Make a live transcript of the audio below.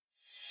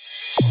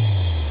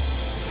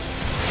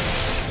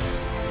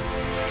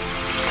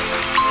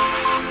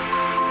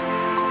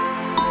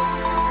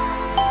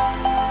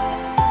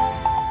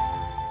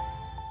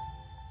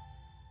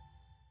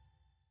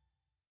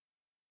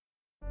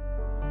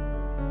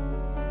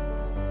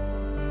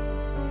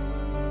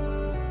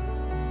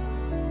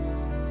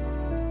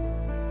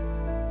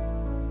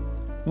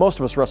Most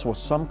of us wrestle with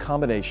some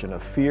combination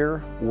of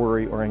fear,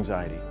 worry, or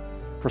anxiety.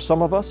 For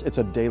some of us, it's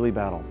a daily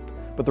battle.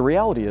 But the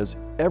reality is,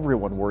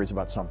 everyone worries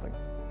about something.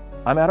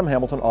 I'm Adam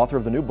Hamilton, author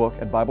of the new book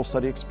and Bible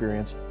study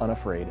experience,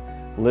 Unafraid,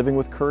 Living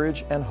with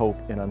Courage and Hope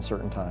in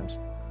Uncertain Times.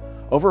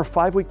 Over a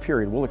 5-week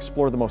period, we'll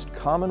explore the most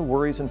common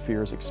worries and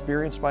fears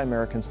experienced by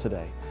Americans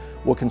today.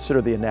 We'll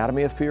consider the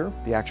anatomy of fear,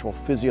 the actual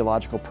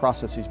physiological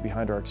processes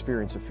behind our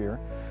experience of fear.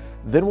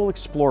 Then we'll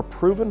explore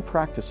proven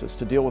practices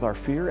to deal with our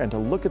fear and to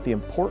look at the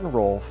important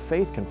role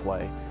faith can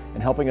play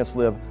in helping us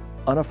live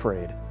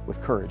unafraid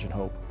with courage and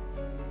hope.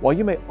 While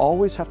you may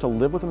always have to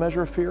live with a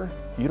measure of fear,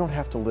 you don't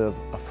have to live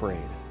afraid.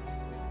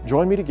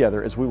 Join me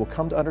together as we will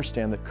come to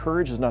understand that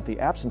courage is not the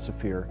absence of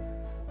fear,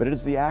 but it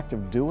is the act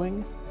of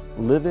doing,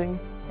 living,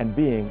 and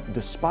being,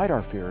 despite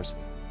our fears,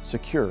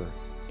 secure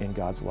in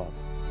God's love.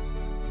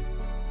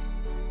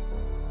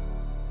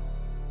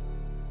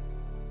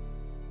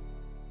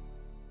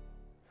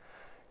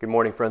 Good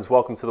morning, friends.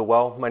 Welcome to The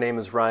Well. My name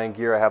is Ryan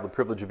Geer. I have the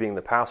privilege of being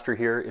the pastor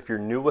here. If you're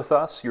new with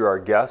us, you're our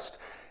guest,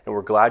 and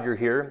we're glad you're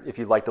here. If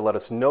you'd like to let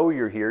us know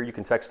you're here, you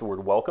can text the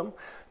word welcome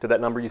to that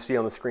number you see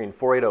on the screen,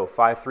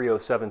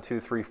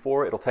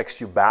 480-530-7234. It'll text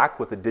you back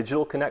with a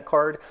digital Connect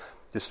card.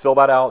 Just fill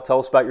that out, tell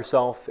us about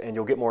yourself, and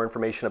you'll get more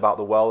information about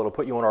The Well. It'll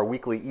put you on our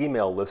weekly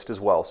email list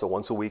as well. So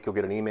once a week, you'll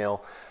get an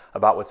email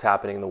about what's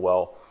happening in The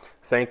Well.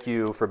 Thank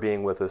you for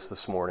being with us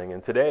this morning.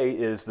 And today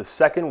is the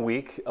second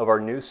week of our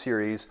new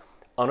series,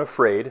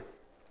 Unafraid,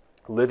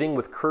 Living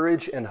with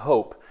Courage and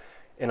Hope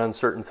in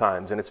Uncertain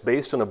Times. And it's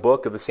based on a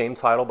book of the same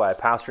title by a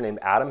pastor named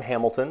Adam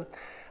Hamilton.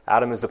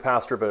 Adam is the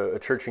pastor of a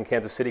church in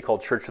Kansas City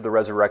called Church of the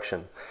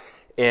Resurrection.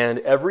 And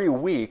every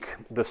week,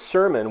 the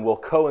sermon will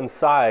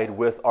coincide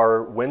with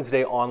our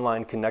Wednesday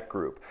online Connect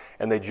group.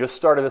 And they just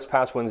started this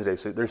past Wednesday.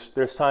 So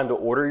there's time to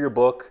order your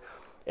book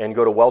and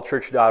go to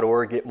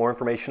wellchurch.org, get more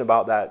information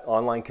about that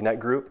online Connect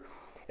group.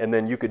 And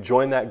then you could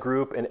join that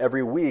group, and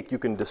every week you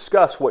can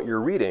discuss what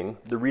you're reading.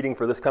 The reading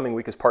for this coming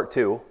week is part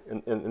 2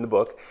 in the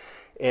book,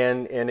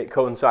 and it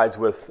coincides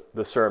with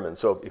the sermon.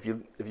 So if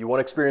you want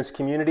to experience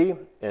community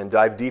and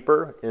dive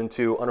deeper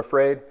into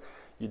Unafraid,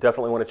 you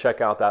definitely want to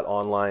check out that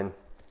online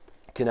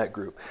Connect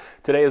group.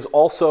 Today is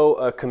also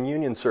a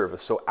communion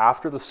service. So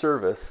after the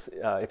service,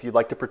 if you'd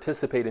like to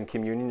participate in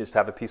communion, just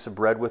have a piece of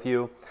bread with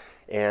you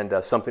and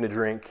something to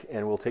drink,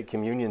 and we'll take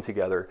communion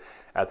together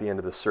at the end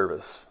of the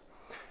service.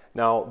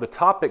 Now, the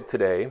topic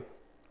today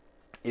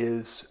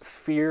is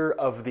fear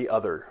of the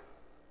other.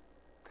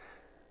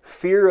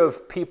 Fear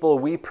of people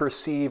we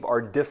perceive are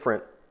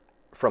different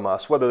from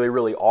us, whether they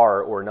really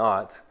are or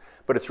not,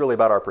 but it's really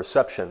about our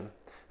perception.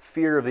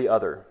 Fear of the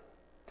other.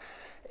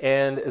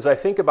 And as I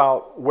think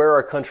about where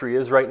our country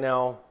is right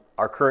now,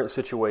 our current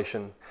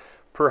situation,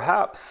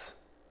 perhaps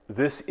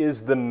this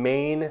is the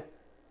main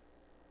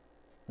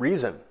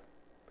reason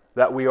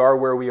that we are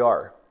where we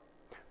are.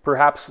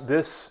 Perhaps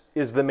this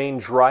is the main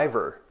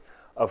driver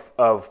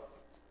of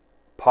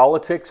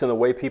politics and the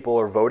way people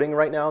are voting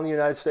right now in the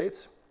United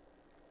States.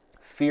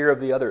 Fear of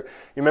the other.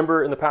 You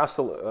remember in the past,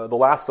 the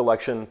last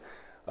election,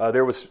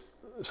 there was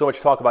so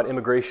much talk about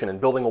immigration and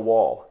building a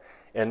wall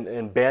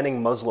and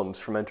banning Muslims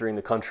from entering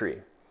the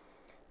country.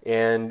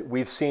 And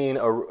we've seen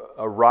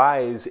a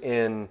rise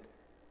in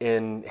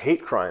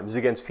hate crimes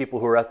against people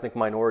who are ethnic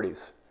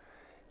minorities.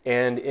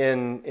 And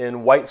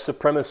in white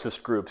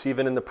supremacist groups,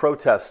 even in the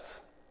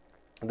protests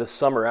this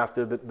summer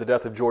after the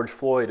death of George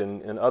Floyd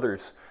and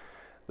others,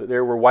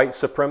 there were white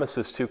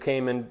supremacists who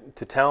came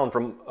into town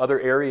from other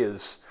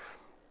areas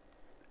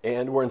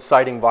and were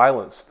inciting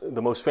violence.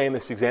 The most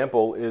famous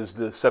example is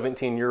the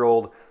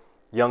 17-year-old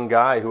young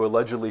guy who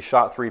allegedly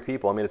shot 3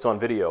 people. I mean, it's on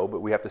video,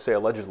 but we have to say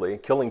allegedly,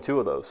 killing 2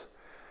 of those.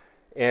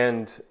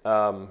 And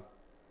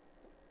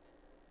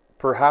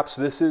perhaps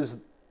this is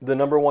the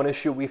number one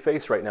issue we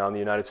face right now in the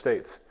United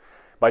States.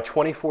 By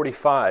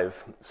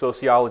 2045,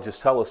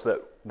 sociologists tell us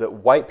that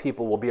white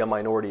people will be a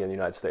minority in the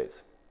United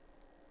States.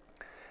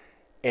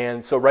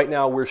 And so right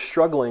now we're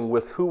struggling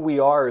with who we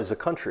are as a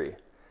country.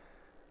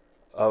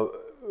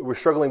 We're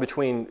struggling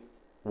between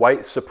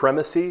white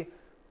supremacy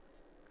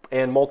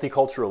and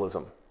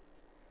multiculturalism.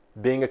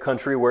 Being a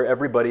country where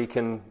everybody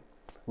can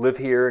live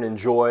here and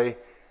enjoy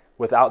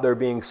without there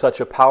being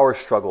such a power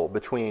struggle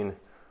between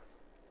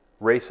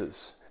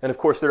races. And of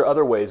course there are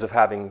other ways of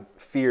having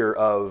fear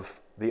of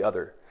the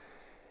other.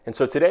 And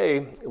so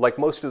today, like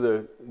most of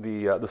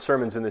the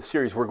sermons in this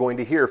series, we're going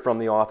to hear from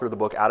the author of the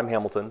book, Adam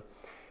Hamilton,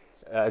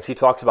 as he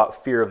talks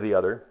about fear of the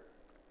other.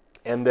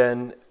 And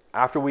then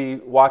after we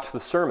watch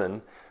the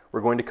sermon, we're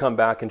going to come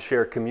back and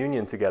share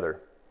communion together.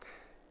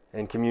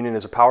 And communion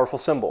is a powerful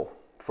symbol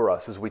for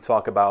us as we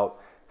talk about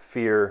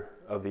fear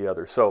of the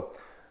other. So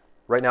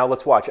right now,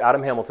 let's watch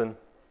Adam Hamilton,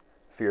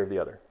 Fear of the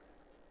Other.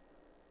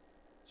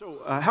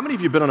 So how many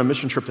of you have been on a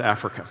mission trip to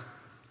Africa?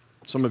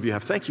 Some of you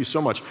have. Thank you so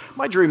much.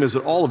 My dream is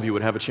that all of you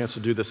would have a chance to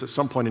do this at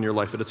some point in your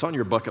life, that it's on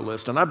your bucket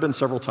list. And I've been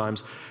several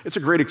times. It's a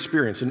great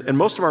experience. And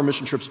most of our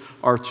mission trips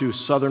are to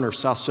southern or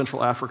south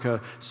central Africa,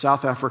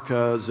 South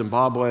Africa,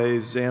 Zimbabwe,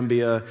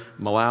 Zambia,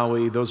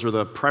 Malawi. Those are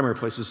the primary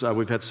places.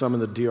 We've had some in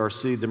the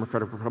DRC,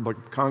 Democratic Republic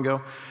of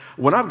Congo.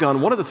 When I've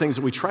gone, one of the things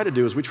that we try to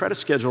do is we try to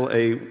schedule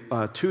a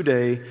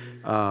 2-day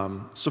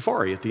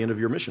safari at the end of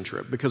your mission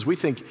trip, because we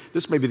think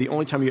this may be the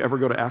only time you ever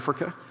go to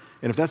Africa.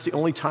 And if that's the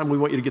only time, we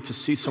want you to get to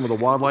see some of the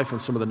wildlife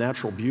and some of the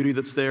natural beauty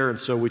that's there. And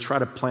so we try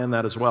to plan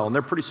that as well. And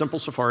they're pretty simple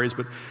safaris,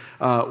 but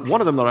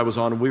one of them that I was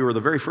on, the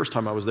very first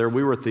time I was there,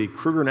 we were at the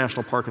Kruger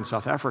National Park in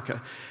South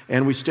Africa.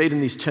 And we stayed in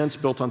these tents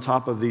built on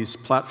top of these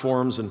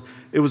platforms. And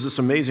it was this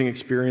amazing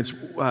experience.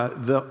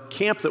 The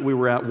camp that we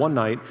were at one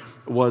night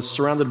was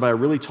surrounded by a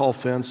really tall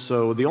fence.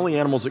 So the only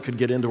animals that could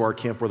get into our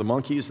camp were the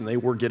monkeys, and they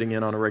were getting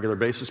in on a regular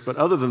basis. But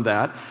other than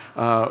that,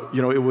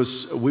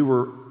 we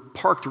were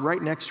parked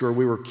right next to, or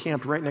we were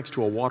camped right next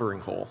to a watering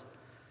hole.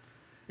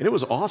 And it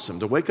was awesome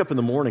to wake up in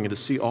the morning and to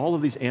see all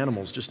of these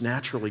animals just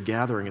naturally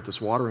gathering at this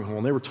watering hole.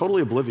 And they were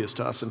totally oblivious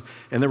to us. And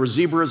there were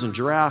zebras and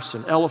giraffes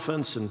and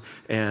elephants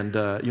and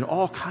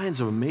all kinds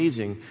of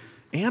amazing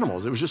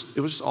animals. It was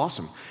just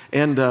awesome.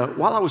 And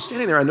while I was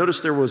standing there, I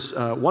noticed there was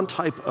one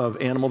type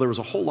of animal. There was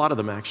a whole lot of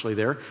them actually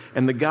there.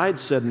 And the guide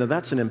said, "No,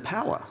 that's an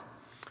impala."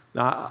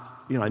 Now,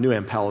 I knew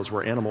impalas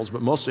were animals,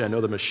 but mostly I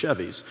know them as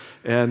Chevys.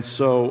 And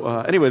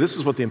so, anyway, this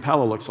is what the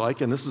impala looks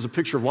like, and this is a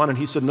picture of one, and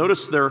he said,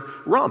 "Notice their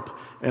rump."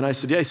 And I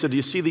said, "Yeah." He said, "Do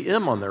you see the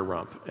M on their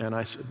rump?" And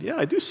I said, "Yeah,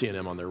 I do see an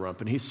M on their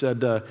rump." And he said,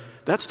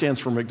 "That stands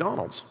for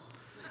McDonald's."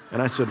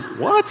 And I said,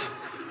 "What?"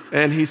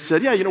 And he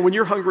said, "Yeah, when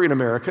you're hungry in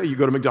America, you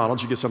go to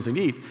McDonald's, you get something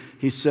to eat."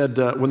 He said,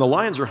 "When the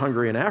lions are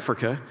hungry in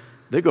Africa,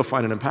 they go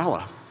find an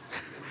impala."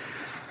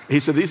 He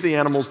said, "These are the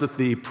animals that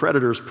the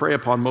predators prey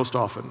upon most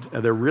often.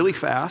 They're really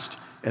fast,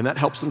 and that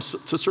helps them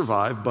to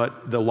survive.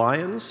 But the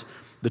lions,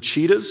 the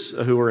cheetahs,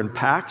 who are in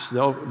packs,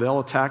 they'll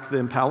attack the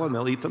impala and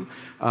they'll eat them.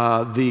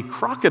 The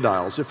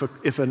crocodiles,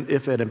 if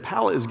an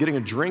impala is getting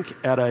a drink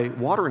at a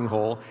watering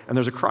hole and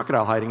there's a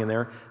crocodile hiding in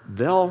there,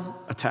 they'll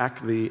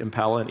attack the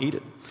impala and eat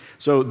it.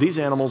 So these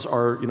animals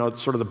are,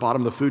 sort of the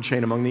bottom of the food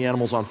chain among the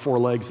animals on 4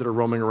 legs that are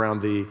roaming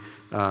around the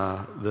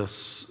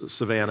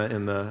savanna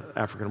in the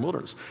African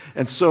wilderness."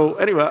 And so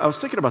anyway, I was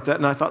thinking about that,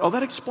 and I thought,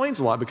 that explains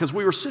a lot, because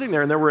we were sitting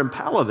there and there were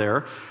impala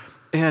there.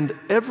 And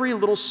every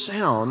little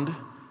sound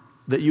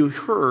that you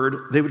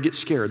heard, they would get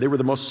scared. They were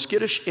the most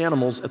skittish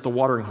animals at the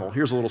watering hole.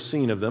 Here's a little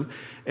scene of them.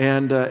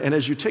 And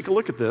as you take a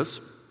look at this,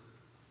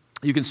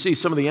 you can see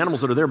some of the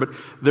animals that are there, but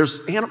there's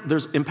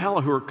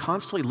impala who are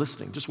constantly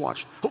listening. Just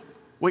watch. "Oh,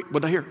 wait,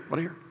 what'd I hear?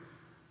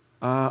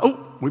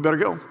 We better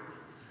go."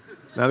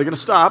 Now they're going to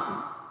stop,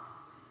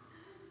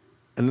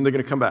 and then they're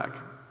going to come back.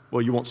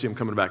 Well, you won't see them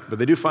coming back, but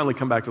they do finally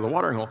come back to the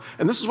watering hole.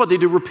 And this is what they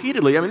do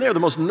repeatedly. I mean, they're the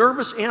most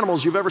nervous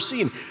animals you've ever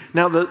seen.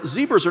 Now, the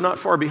zebras are not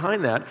far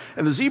behind that,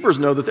 and the zebras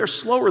know that they're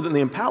slower than the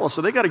impala,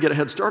 so they got to get a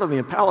head start on the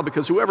impala,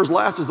 because whoever's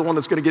last is the one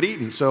that's going to get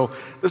eaten. So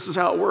this is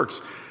how it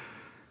works.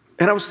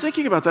 And I was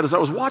thinking about that as I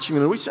was watching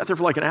them, and we sat there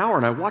for like an hour,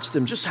 and I watched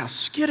them, just how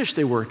skittish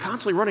they were,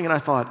 constantly running, and I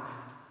thought,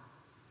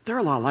 they're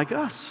a lot like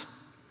us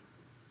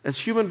as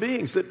human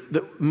beings,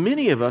 that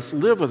many of us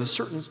live with a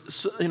certain,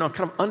 kind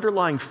of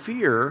underlying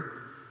fear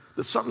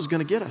that something's going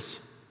to get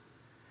us.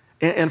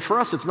 And for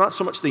us, it's not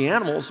so much the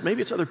animals,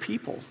 maybe it's other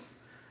people.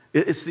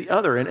 It's the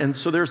other. And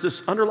so there's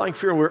this underlying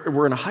fear.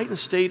 We're in a heightened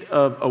state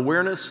of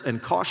awareness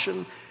and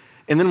caution.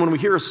 And then when we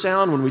hear a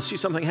sound, when we see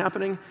something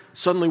happening,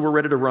 suddenly we're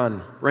ready to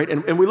run, right?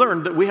 And we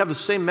learned that we have the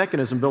same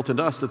mechanism built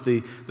into us that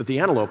the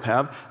antelope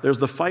have. There's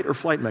the fight or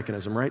flight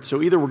mechanism, right?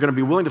 So either we're going to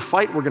be willing to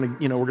fight, we're going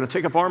to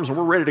take up arms and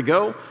we're ready to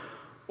go,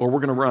 or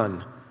we're going to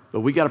run. But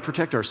we got to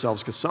protect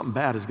ourselves, because something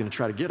bad is going to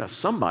try to get us.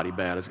 Somebody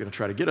bad is going to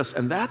try to get us.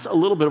 And that's a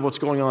little bit of what's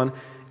going on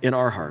in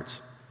our hearts.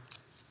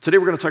 Today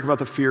we're going to talk about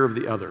the fear of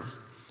the other.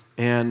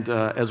 And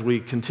as we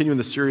continue in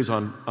the series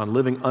on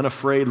living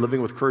unafraid,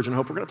 living with courage and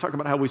hope, we're going to talk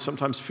about how we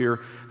sometimes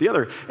fear the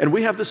other. And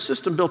we have this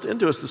system built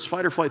into us, this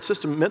fight or flight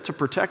system meant to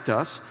protect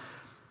us.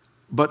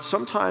 But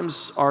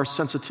sometimes our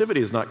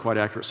sensitivity is not quite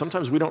accurate.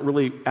 Sometimes we don't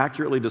really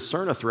accurately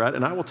discern a threat.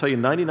 And I will tell you,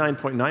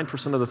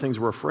 99.9% of the things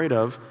we're afraid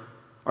of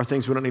are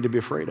things we don't need to be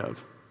afraid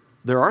of.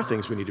 There are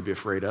things we need to be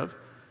afraid of,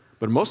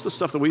 but most of the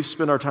stuff that we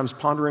spend our times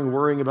pondering,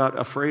 worrying about,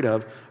 afraid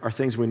of, are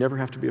things we never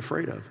have to be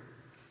afraid of.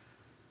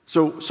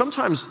 So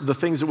sometimes the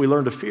things that we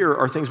learn to fear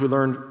are things we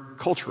learned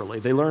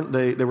culturally. They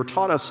were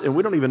taught us, and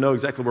we don't even know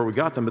exactly where we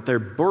got them, but they're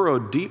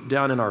burrowed deep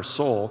down in our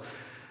soul.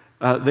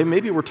 They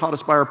maybe were taught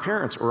us by our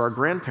parents or our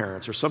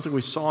grandparents, or something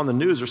we saw on the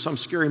news, or some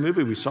scary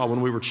movie we saw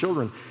when we were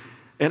children.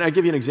 And I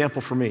give you an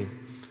example for me.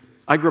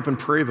 I grew up in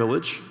Prairie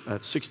Village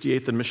at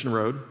 68th and Mission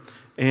Road.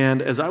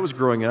 And as I was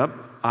growing up,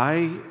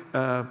 I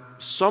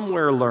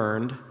somewhere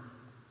learned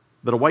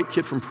that a white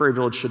kid from Prairie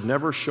Village should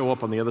never show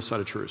up on the other side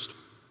of Troost.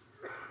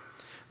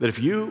 That if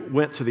you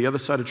went to the other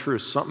side of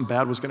Troost, something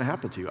bad was going to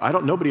happen to you.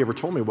 Nobody ever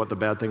told me what the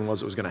bad thing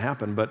was that was going to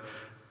happen, but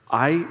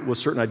I was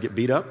certain I'd get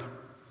beat up,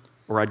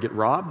 or I'd get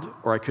robbed,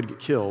 or I could get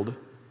killed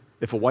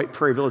if a white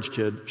Prairie Village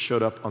kid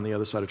showed up on the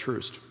other side of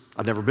Troost.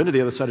 I'd never been to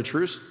the other side of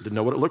Troost, didn't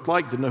know what it looked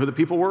like, didn't know who the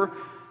people were.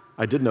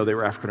 I did know they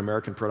were African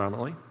American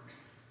predominantly.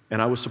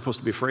 And I was supposed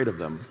to be afraid of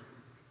them.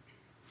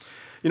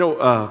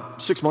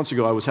 6 months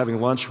ago, I was having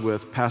lunch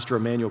with Pastor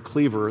Emmanuel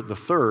Cleaver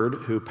III,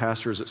 who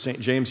pastors at St.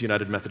 James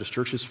United Methodist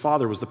Church. His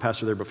father was the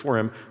pastor there before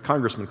him,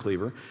 Congressman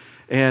Cleaver.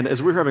 And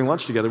as we were having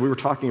lunch together, we were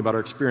talking about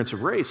our experience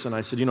of race, and I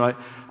said,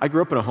 I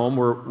grew up in a home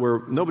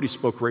where nobody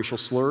spoke racial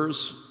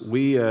slurs.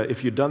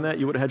 If you'd done that,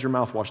 you would have had your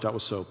mouth washed out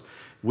with soap.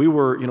 We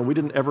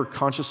didn't ever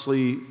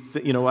consciously,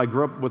 I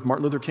grew up with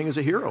Martin Luther King as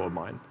a hero of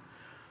mine.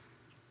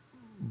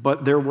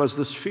 But there was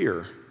this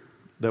fear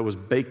that was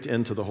baked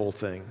into the whole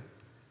thing.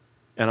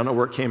 And I don't know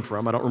where it came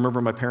from. I don't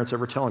remember my parents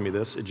ever telling me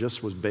this. It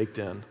just was baked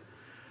in.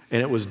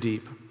 And it was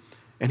deep.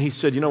 And he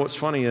said, what's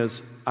funny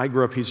is, I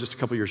grew up, he's just a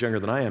couple years younger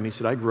than I am. He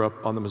said, I grew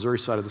up on the Missouri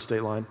side of the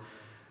state line.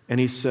 And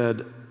he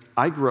said,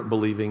 I grew up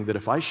believing that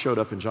if I showed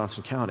up in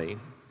Johnson County,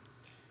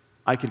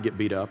 I could get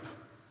beat up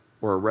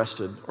or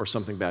arrested or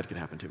something bad could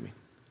happen to me.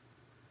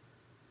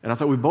 And I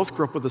thought we both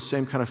grew up with the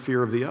same kind of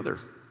fear of the other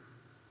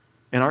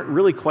and aren't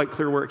really quite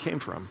clear where it came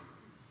from.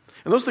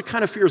 And those are the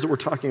kind of fears that we're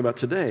talking about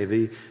today,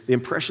 the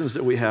impressions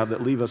that we have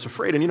that leave us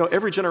afraid. And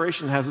every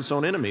generation has its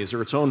own enemies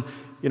or its own,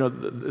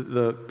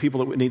 the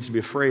people that it needs to be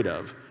afraid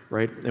of,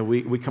 right? And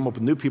we come up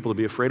with new people to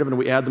be afraid of, and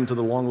we add them to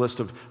the long list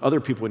of other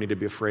people we need to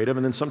be afraid of.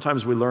 And then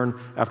sometimes we learn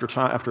after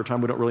a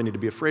time we don't really need to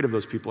be afraid of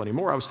those people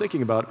anymore. I was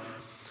thinking about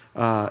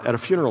at a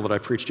funeral that I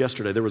preached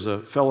yesterday, there was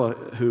a fella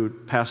who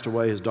passed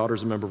away. His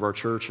daughter's a member of our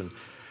church. And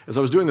as I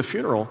was doing the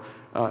funeral,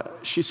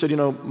 she said,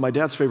 my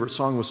dad's favorite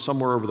song was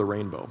Somewhere Over the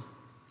Rainbow.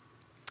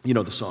 You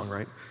know the song,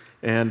 right?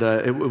 And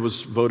it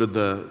was voted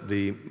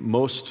the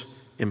most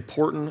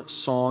important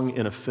song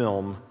in a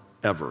film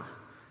ever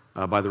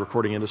by the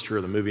recording industry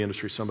or the movie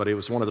industry, somebody. It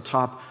was one of the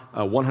top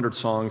 100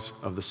 songs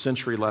of the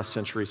century, last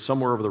century,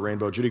 Somewhere Over the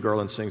Rainbow. Judy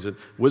Garland sings it,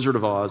 Wizard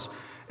of Oz.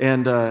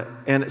 And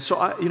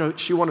so,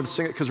 she wanted to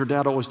sing it because her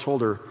dad always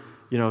told her,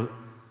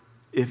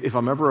 if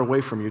I'm ever away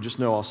from you, just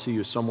know I'll see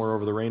you somewhere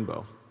over the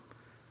rainbow.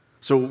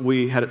 So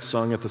we had it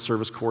sung at the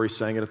service. Corey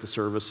sang it at the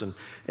service,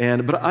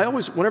 but I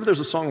always, whenever there's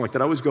a song like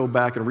that, I always go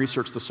back and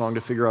research the song to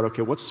figure out,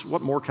 okay,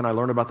 what more can I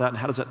learn about that, and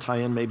how does that tie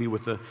in maybe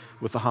with the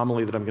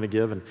homily that I'm going to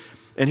give? And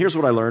here's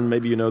what I learned.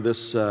 Maybe you know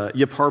this.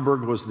 Yip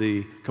Harburg was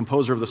the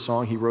composer of the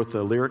song. He wrote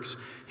the lyrics.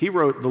 He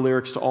wrote the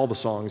lyrics to all the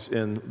songs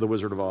in The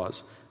Wizard of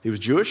Oz. He was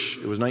Jewish.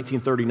 It was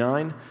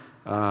 1939.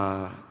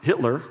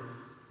 Hitler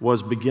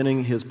was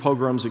beginning his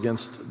pogroms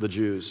against the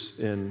Jews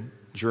in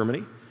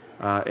Germany.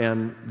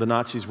 And the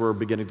Nazis were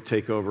beginning to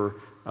take over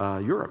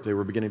Europe. They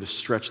were beginning to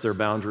stretch their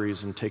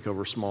boundaries and take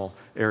over small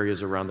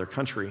areas around their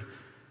country.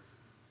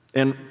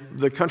 And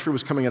the country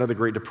was coming out of the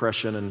Great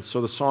Depression, and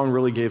so the song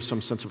really gave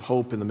some sense of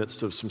hope in the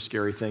midst of some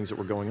scary things that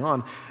were going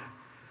on.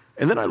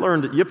 And then I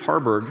learned that Yip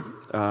Harburg,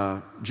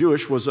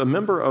 Jewish, was a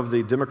member of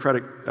the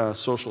Democratic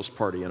Socialist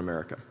Party in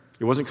America.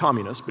 He wasn't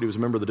communist, but he was a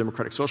member of the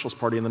Democratic Socialist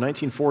Party. In the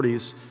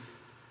 1940s,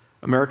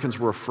 Americans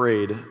were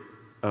afraid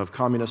of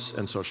communists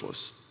and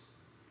socialists.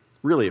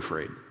 Really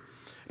afraid,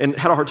 and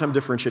had a hard time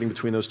differentiating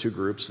between those two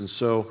groups. And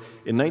so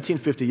in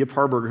 1950, Yip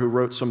Harburg, who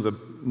wrote some of the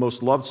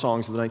most loved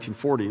songs of the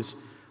 1940s,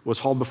 was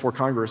hauled before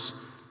Congress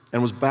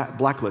and was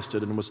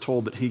blacklisted and was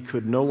told that he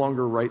could no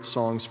longer write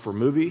songs for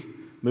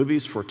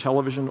movies, for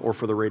television, or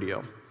for the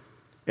radio.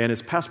 And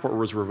his passport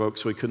was revoked,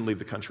 so he couldn't leave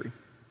the country.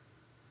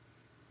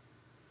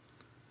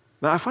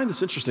 Now, I find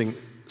this interesting.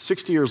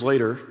 60 years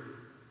later,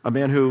 a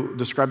man who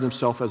described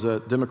himself as a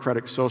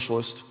democratic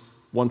socialist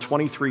won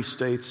 23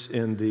 states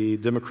in the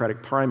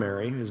Democratic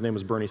primary. His name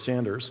was Bernie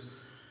Sanders.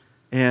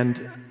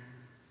 And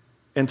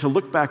to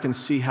look back and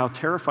see how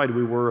terrified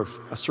we were of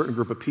a certain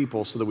group of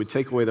people so that we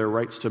take away their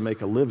rights to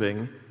make a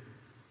living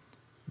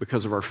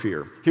because of our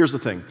fear. Here's the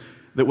thing,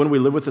 that when we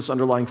live with this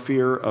underlying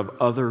fear of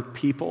other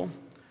people,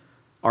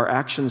 our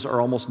actions are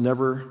almost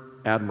never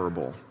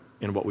admirable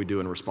in what we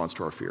do in response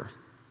to our fear.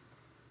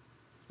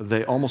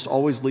 They almost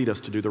always lead us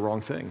to do the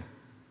wrong thing.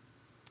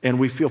 And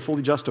we feel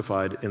fully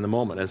justified in the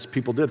moment, as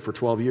people did for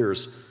 12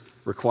 years,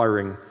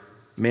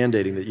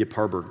 mandating that Yip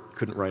Harburg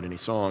couldn't write any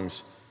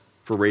songs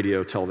for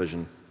radio,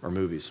 television, or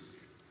movies.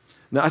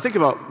 Now, I think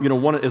about,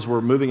 as we're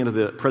moving into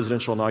the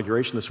presidential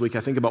inauguration this week, I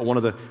think about one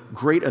of the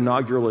great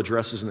inaugural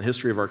addresses in the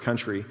history of our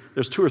country.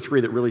 There's two or three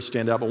that really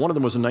stand out, but one of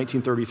them was in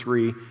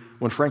 1933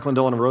 when Franklin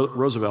Delano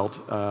Roosevelt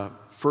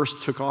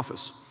first took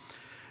office.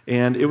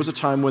 And it was a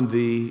time when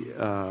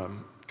the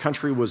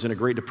country was in a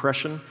Great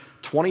Depression.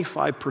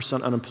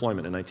 25%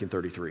 unemployment in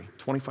 1933,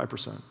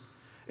 25%.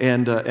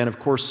 And of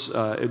course,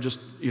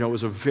 it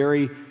was a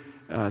very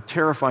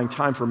terrifying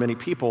time for many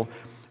people.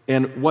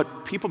 And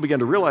what people began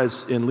to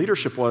realize in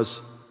leadership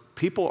was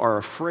people are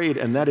afraid,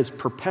 and that is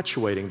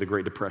perpetuating the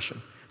Great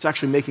Depression. It's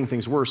actually making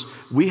things worse.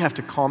 We have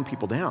to calm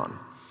people down.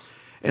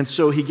 And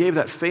so he gave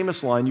that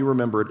famous line, you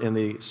remember it, in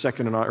the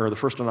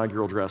first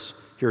inaugural address.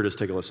 Here it is,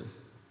 take a listen.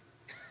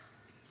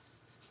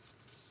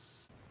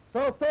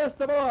 So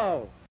first of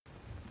all,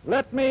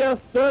 let me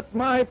assert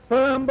my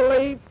firm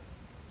belief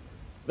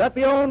that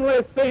the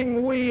only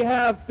thing we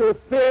have to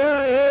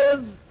fear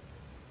is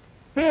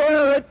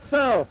fear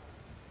itself.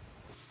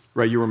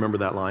 Right, you remember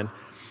that line.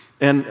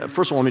 And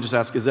first of all, let me just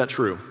ask, is that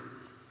true?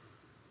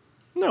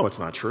 No, it's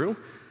not true.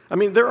 I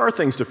mean, there are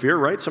things to fear,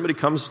 right? Somebody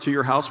comes to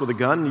your house with a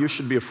gun, you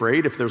should be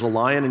afraid. If there's a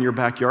lion in your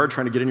backyard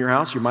trying to get in your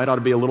house, you might ought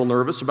to be a little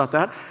nervous about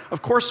that.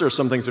 Of course there are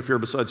some things to fear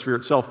besides fear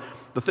itself.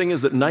 The thing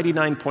is that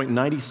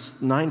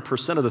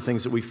 99.99% of the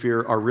things that we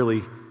fear are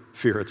really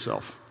fear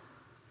itself,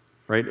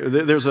 right?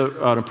 There's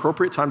an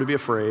appropriate time to be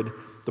afraid.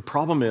 The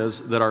problem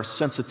is that our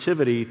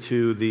sensitivity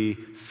to the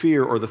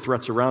fear or the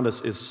threats around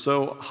us is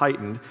so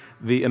heightened,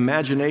 the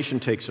imagination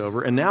takes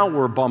over, and now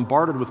we're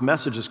bombarded with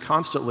messages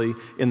constantly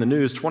in the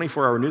news,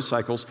 24-hour news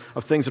cycles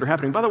of things that are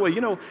happening. By the way,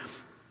 you know,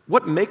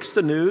 what makes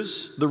the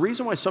news, the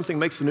reason why something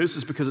makes the news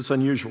is because it's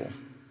unusual,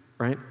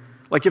 right?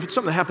 Like if it's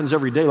something that happens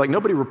every day, like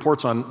nobody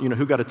reports on, you know,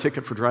 who got a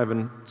ticket for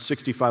driving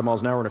 65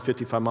 miles an hour in a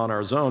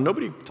 55-mile-an-hour zone.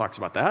 Nobody talks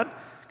about that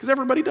because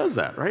everybody does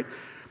that, right?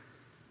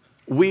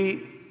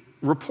 We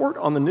report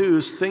on the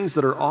news things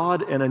that are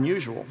odd and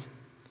unusual.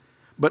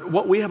 But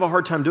what we have a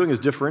hard time doing is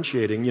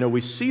differentiating. You know,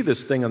 we see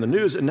this thing on the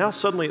news, and now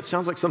suddenly it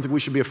sounds like something we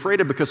should be afraid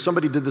of because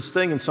somebody did this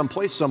thing in some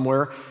place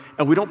somewhere,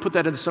 and we don't put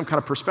that into some kind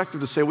of perspective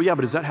to say, well, yeah,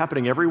 but is that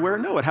happening everywhere?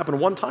 No, it happened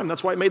one time.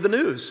 That's why it made the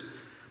news.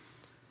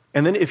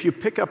 And then if you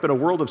pick up in a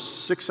world of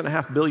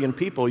 6.5 billion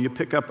people, you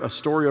pick up a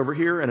story over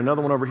here and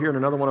another one over here and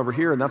another one over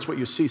here, and that's what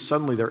you see.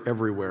 Suddenly they're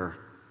everywhere.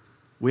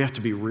 We have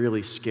to be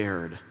really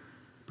scared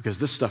because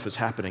this stuff is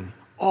happening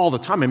all the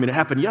time. I mean, it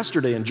happened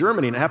yesterday in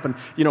Germany, and it happened,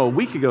 you know, a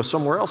week ago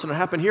somewhere else, and it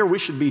happened here. We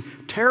should be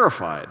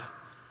terrified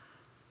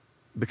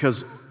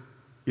because,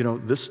 you know,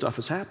 this stuff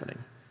is happening.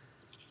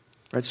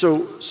 Right?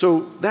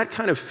 So that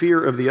kind of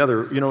fear of the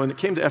other, you know, when it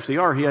came to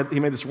FDR, he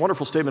made this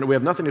wonderful statement, we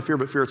have nothing to fear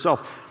but fear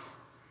itself.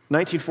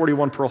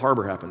 1941, Pearl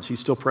Harbor happens. He's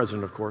still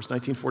president, of course.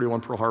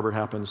 1941, Pearl Harbor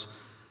happens.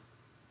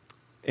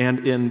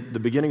 And in the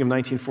beginning of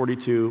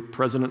 1942,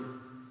 President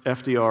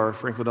FDR,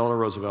 Franklin Delano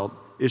Roosevelt,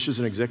 issues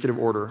an executive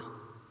order.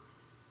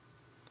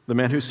 The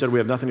man who said we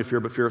have nothing to fear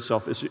but fear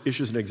itself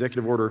issues an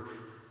executive order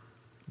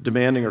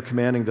demanding or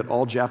commanding that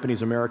all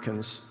Japanese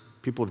Americans,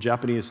 people of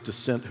Japanese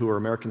descent who are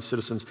American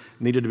citizens,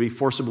 needed to be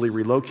forcibly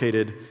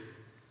relocated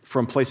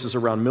from places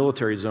around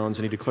military zones,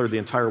 and he declared the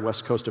entire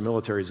West Coast a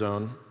military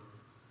zone.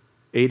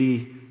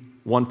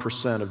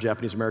 81% of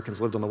Japanese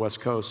Americans lived on the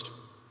West Coast.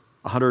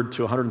 100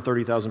 to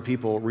 130,000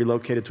 people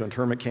relocated to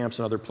internment camps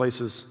and other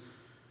places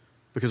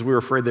because we were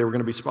afraid they were going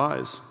to be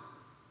spies.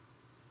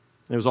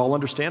 It was all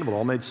understandable,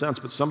 all made sense,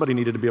 but somebody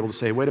needed to be able to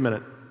say, wait a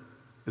minute,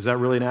 is that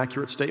really an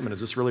accurate statement? Is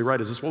this really right?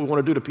 Is this what we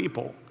want to do to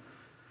people?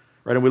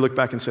 Right? And we look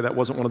back and say that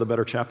wasn't one of the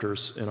better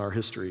chapters in our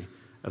history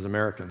as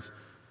Americans.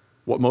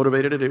 What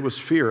motivated it? It was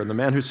fear. And the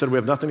man who said we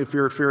have nothing to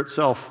fear but fear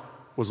itself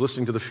was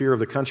listening to the fear of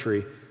the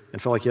country and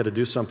felt like he had to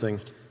do something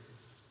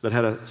that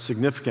had a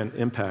significant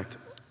impact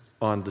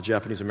on the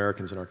Japanese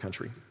Americans in our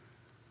country.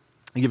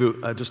 I'll give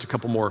you just a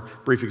couple more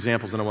brief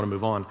examples, and I want to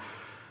move on.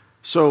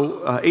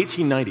 So,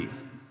 1890.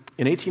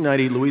 In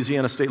 1890,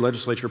 Louisiana state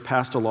legislature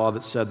passed a law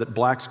that said that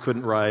blacks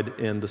couldn't ride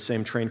in the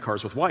same train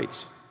cars with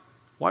whites.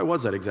 Why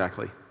was that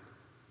exactly?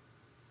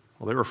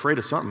 Well, they were afraid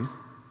of something.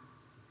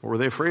 What were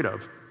they afraid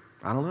of?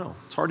 I don't know.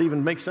 It's hard to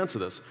even make sense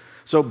of this.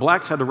 So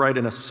blacks had to ride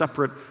in a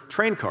separate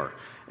train car.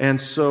 And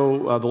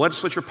so the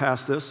legislature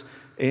passed this,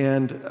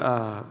 and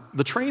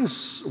the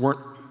trains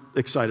weren't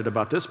excited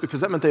about this because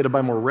that meant they had to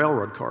buy more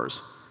railroad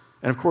cars.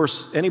 And of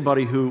course,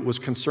 anybody who was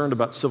concerned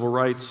about civil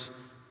rights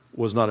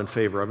was not in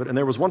favor of it. And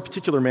there was one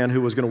particular man who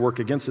was going to work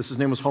against this. His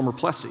name was Homer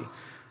Plessy.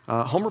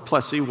 Homer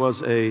Plessy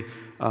was a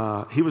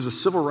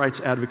civil rights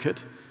advocate.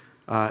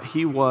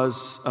 He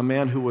was a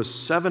man who was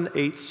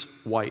 7/8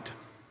 white.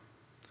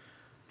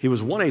 He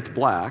was 1/8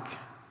 black,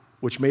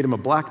 which made him a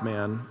black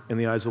man in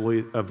the eyes of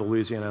the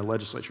Louisiana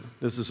legislature.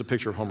 This is a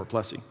picture of Homer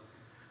Plessy.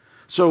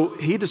 So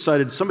he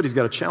decided somebody's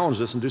got to challenge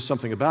this and do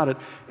something about it.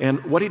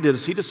 And what he did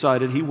is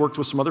he worked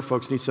with some other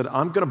folks, and he said,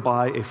 I'm going to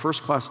buy a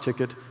first-class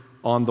ticket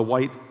on the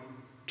white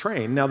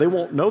train. Now, they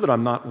won't know that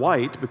I'm not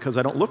white because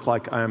I don't look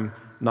like I'm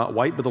not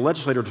white, but the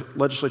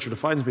legislature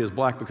defines me as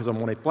black because I'm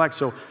 1/8 black,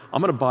 so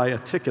I'm going to buy a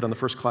ticket on the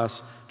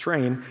first-class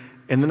train,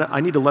 and then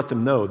I need to let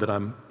them know that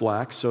I'm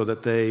black so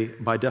that they,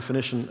 by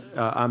definition,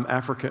 I'm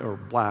African, or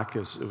black,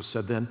 as it was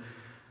said then,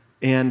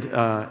 and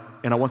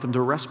I want them to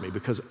arrest me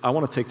because I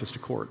want to take this to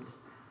court.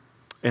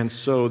 And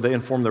so they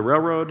informed the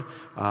railroad.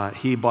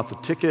 He bought the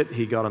ticket.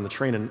 He got on the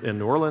train in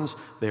New Orleans.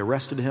 They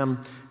arrested him,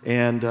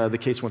 and the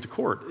case went to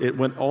court. It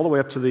went all the way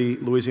up to the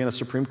Louisiana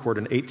Supreme Court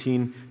in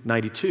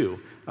 1892.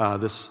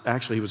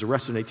 He was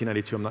arrested in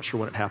 1892. I'm not sure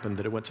when it happened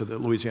that it went to the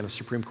Louisiana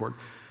Supreme Court.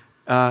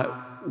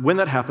 When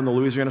that happened, the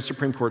Louisiana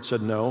Supreme Court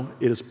said, no,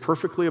 it is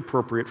perfectly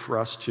appropriate for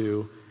us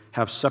to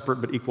have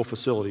separate but equal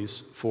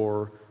facilities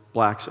for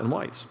blacks and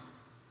whites.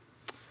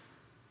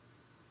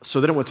 So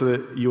then it went to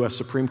the U.S.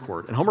 Supreme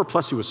Court. And Homer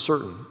Plessy was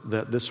certain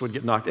that this would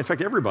get knocked. In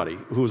fact, everybody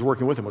who was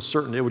working with him was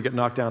certain it would get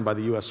knocked down by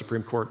the U.S.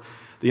 Supreme Court.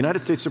 The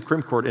United States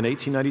Supreme Court in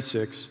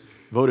 1896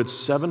 voted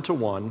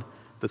 7-1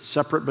 that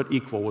separate but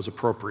equal was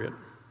appropriate.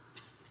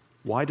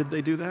 Why did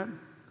they do that?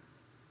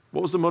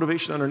 What was the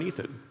motivation underneath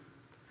it?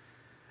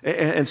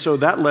 And so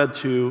that led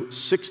to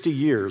 60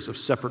 years of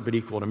separate but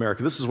equal in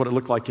America. This is what it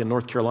looked like in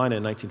North Carolina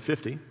in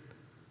 1950.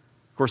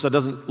 Of course, that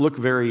doesn't look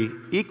very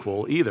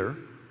equal either.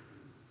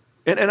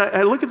 And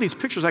I look at these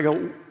pictures, I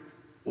go,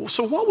 well,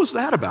 so what was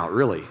that about,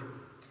 really?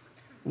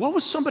 What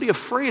was somebody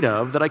afraid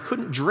of that I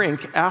couldn't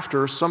drink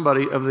after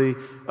somebody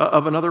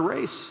of another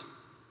race?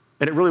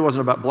 And it really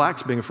wasn't about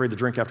blacks being afraid to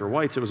drink after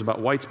whites. It was about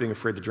whites being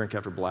afraid to drink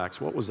after blacks.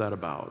 What was that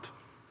about?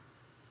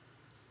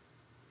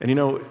 And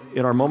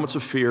in our moments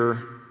of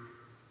fear,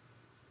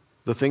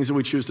 the things that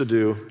we choose to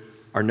do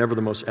are never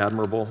the most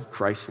admirable,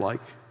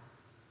 Christ-like.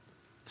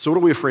 So what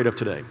are we afraid of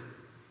today?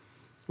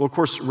 Well, of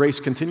course,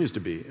 race continues to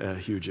be a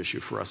huge issue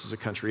for us as a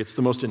country. It's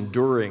the most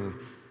enduring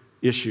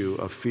issue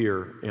of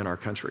fear in our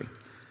country.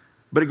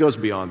 But it goes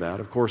beyond that.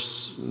 Of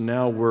course,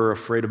 now we're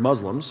afraid of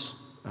Muslims.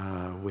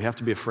 We have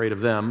to be afraid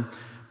of them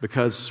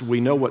because we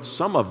know what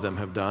some of them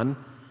have done.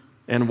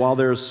 And while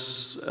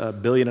there's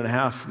 1.5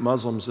 billion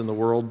Muslims in the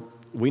world,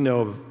 we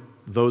know of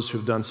those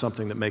who've done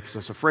something that makes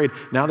us afraid.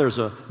 Now there's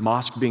a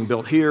mosque being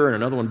built here and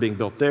another one being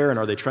built there, and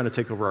are they trying to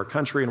take over our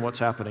country, and what's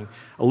happening?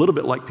 A little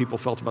bit like people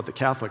felt about the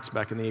Catholics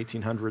back in the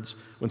 1800s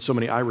when so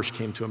many Irish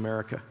came to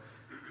America.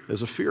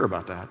 There's a fear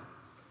about that.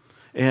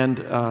 And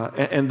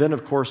then,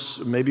 of course,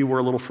 maybe we're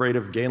a little afraid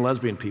of gay and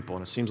lesbian people,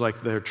 and it seems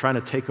like they're trying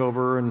to take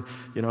over, and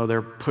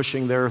they're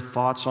pushing their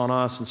thoughts on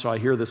us. And so I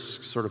hear this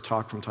sort of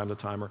talk from time to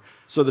time.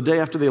 So the day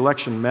after the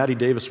election, Maddie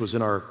Davis was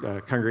in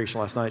our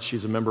congregation last night.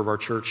 She's a member of our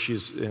church.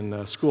 She's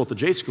in school at the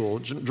J School,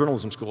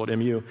 journalism school at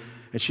MU.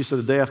 And she said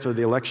the day after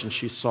the election,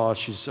 she's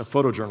a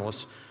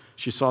photojournalist.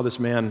 She saw this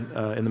man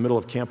in the middle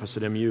of campus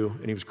at MU,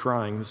 and he was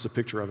crying. This is a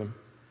picture of him.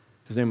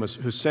 His name was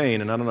Hussein,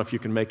 and I don't know if you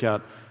can make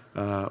out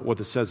what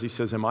this says. He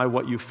says, "Am I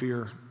what you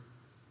fear?"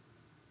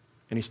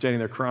 And he's standing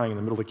there crying in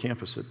the middle of the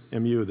campus at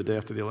MU the day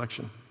after the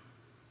election.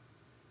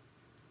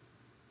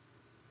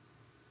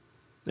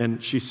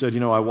 And she said,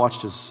 I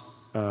watched as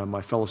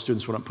my fellow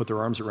students went up and put their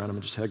arms around him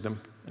and just hugged him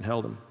and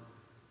held him.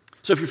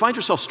 So if you find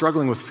yourself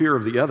struggling with fear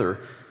of the other,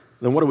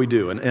 then what do we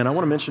do? And I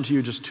want to mention to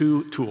you just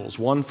two tools,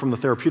 one from the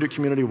therapeutic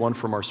community, one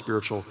from our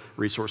spiritual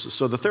resources.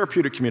 So the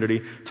therapeutic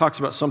community talks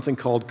about something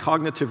called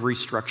cognitive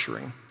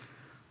restructuring.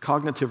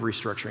 Cognitive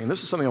restructuring. And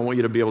this is something I want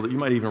you to be able to, you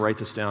might even write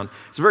this down.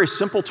 It's a very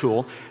simple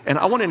tool, and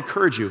I want to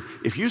encourage you,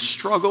 if you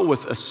struggle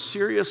with a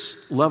serious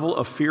level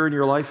of fear in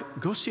your life,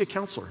 go see a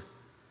counselor.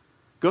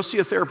 Go see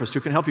a therapist who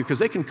can help you, because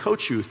they can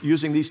coach you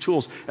using these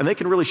tools, and they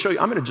can really show you.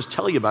 I'm going to just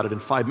tell you about it in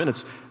 5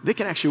 minutes. They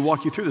can actually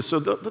walk you through this. So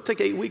they'll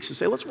take 8 weeks to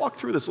say, let's walk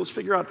through this. Let's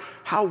figure out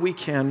how we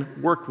can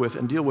work with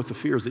and deal with the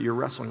fears that you're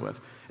wrestling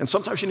with. And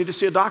sometimes you need to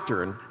see a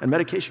doctor, and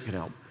medication can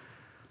help.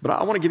 But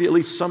I want to give you at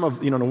least some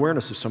of, an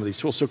awareness of some of these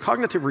tools. So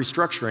cognitive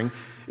restructuring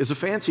is a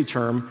fancy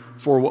term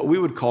for what we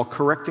would call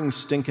correcting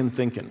stinking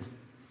thinking.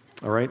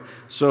 All right?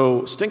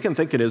 So stinking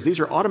thinking is, these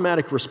are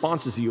automatic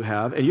responses that you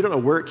have, and you don't know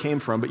where it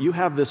came from, but you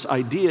have this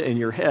idea in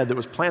your head that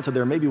was planted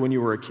there maybe when you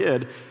were a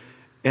kid,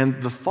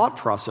 and the thought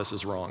process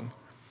is wrong.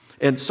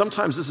 And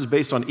sometimes this is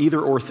based on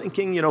either or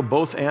thinking,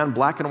 both and,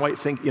 black and white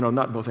thinking,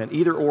 not both and,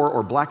 either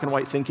or black and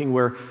white thinking,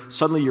 where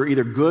suddenly you're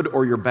either good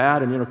or you're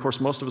bad. And, of course,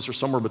 most of us are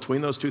somewhere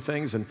between those two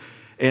things. And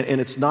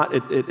it's not,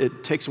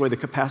 it takes away the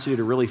capacity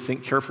to really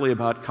think carefully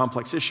about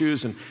complex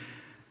issues.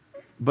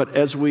 But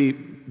as we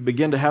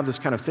begin to have this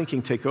kind of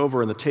thinking take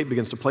over and the tape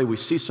begins to play, we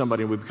see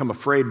somebody and we become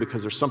afraid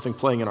because there's something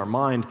playing in our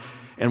mind.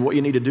 And what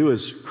you need to do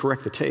is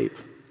correct the tape.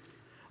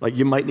 Like,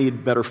 you might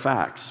need better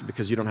facts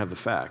because you don't have the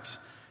facts.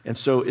 And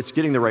so it's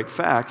getting the right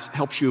facts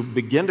helps you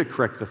begin to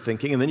correct the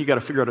thinking, and then you got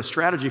to figure out a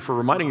strategy for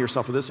reminding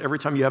yourself of this. Every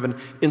time you have an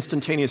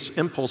instantaneous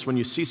impulse when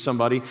you see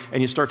somebody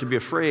and you start to be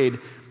afraid,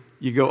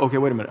 you go, okay,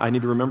 wait a minute, I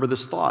need to remember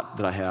this thought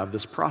that I have,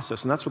 this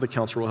process. And that's what the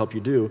counselor will help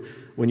you do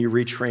when you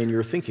retrain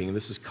your thinking. And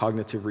this is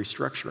cognitive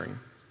restructuring.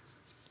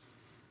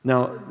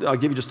 Now, I'll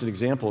give you just an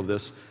example of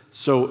this.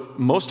 So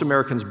most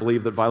Americans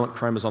believe that violent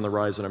crime is on the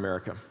rise in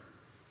America.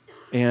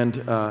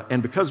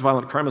 And because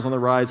violent crime is on the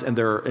rise and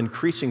there are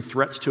increasing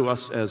threats to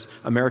us as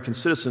American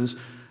citizens,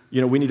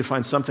 we need to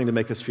find something to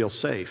make us feel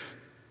safe.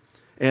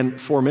 And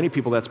for many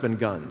people, that's been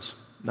guns.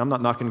 Now, I'm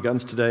not knocking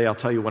guns today. I'll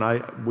tell you,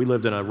 we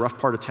lived in a rough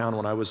part of town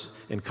when I was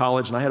in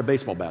college, and I had a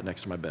baseball bat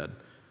next to my bed.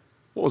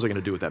 What was I going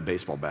to do with that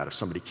baseball bat if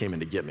somebody came in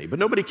to get me? But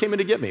nobody came in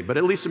to get me, but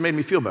at least it made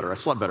me feel better. I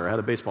slept better. I had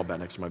a baseball bat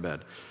next to my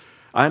bed.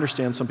 I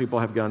understand some people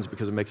have guns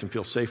because it makes them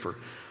feel safer.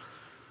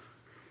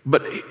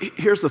 But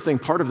here's the thing,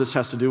 part of this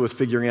has to do with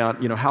figuring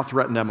out, how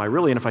threatened am I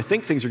really? And if I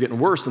think things are getting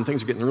worse, then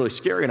things are getting really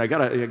scary, and I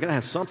gotta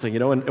have something,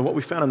 and what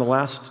we found in the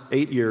last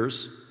 8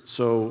 years,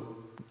 so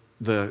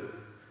the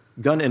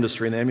gun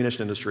industry and the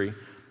ammunition industry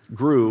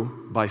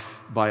grew by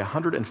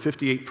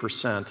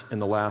 158% in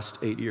the last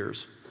 8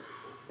 years.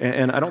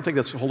 And I don't think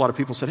that's a whole lot of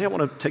people said, hey, I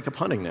want to take up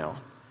hunting now.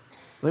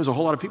 There's a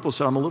whole lot of people who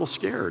said, I'm a little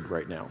scared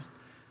right now.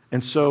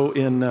 And so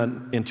in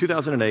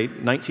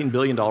 2008, $19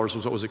 billion was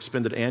what was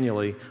expended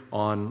annually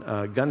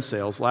on gun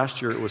sales.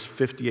 Last year, it was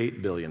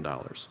 $58 billion.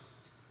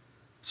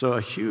 So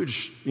a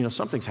huge,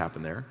 something's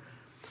happened there.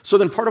 So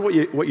then part of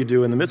what you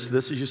do in the midst of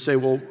this is you say,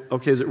 well,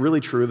 okay, is it really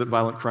true that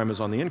violent crime is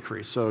on the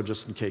increase? So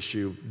just in case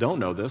you don't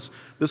know this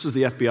is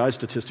the FBI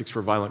statistics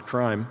for violent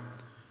crime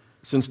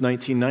since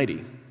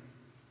 1990.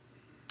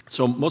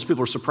 So most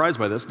people are surprised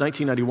by this.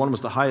 1991 was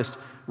the highest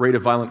rate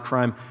of violent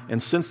crime,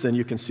 and since then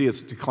you can see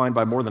it's declined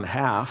by more than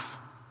half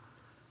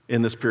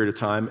in this period of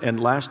time. And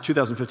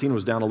 2015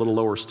 was down a little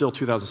lower still.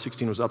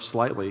 2016 was up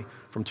slightly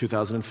from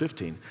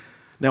 2015.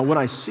 Now, when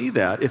I see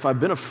that, if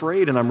I've been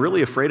afraid and I'm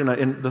really afraid,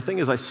 and the thing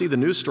is I see the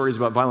news stories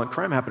about violent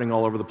crime happening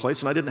all over the place,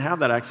 and I didn't have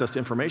that access to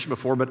information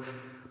before, but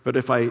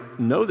if I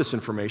know this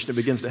information, it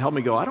begins to help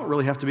me go, I don't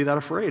really have to be that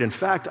afraid. In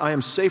fact, I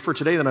am safer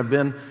today than I've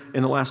been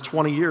in the last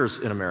 20 years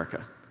in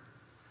America.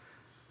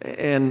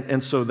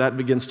 And so that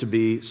begins to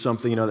be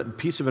something, that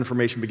piece of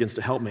information begins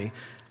to help me.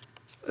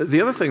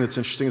 The other thing that's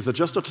interesting is the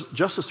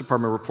Justice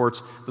Department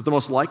reports that the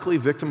most likely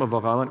victim of a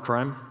violent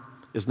crime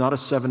is not a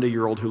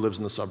 70-year-old who lives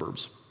in the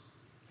suburbs.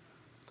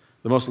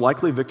 The most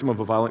likely victim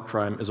of a violent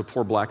crime is a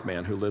poor black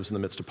man who lives in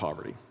the midst of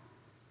poverty.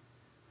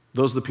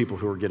 Those are the people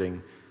who are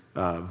getting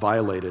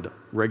violated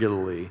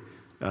regularly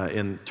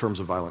in terms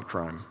of violent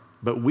crime.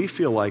 But we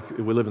feel like if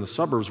we live in the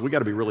suburbs, we got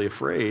to be really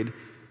afraid,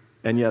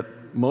 and yet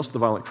most of the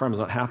violent crime is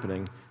not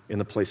happening in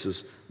the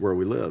places where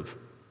we live.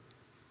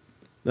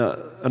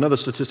 Another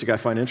statistic I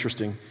find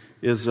interesting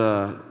is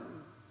the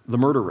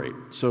murder rate.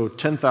 So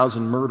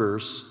 10,000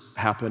 murders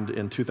happened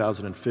in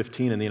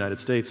 2015 in the United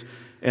States,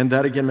 and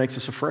that again makes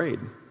us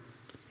afraid.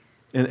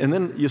 And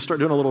then you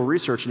start doing a little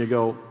research and you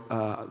go,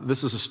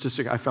 this is a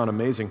statistic I found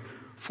amazing.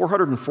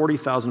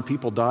 440,000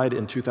 people died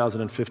in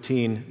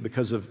 2015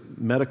 because of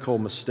medical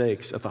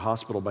mistakes at the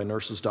hospital by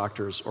nurses,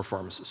 doctors, or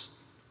pharmacists.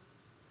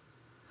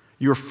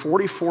 You're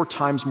 44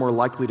 times more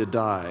likely to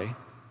die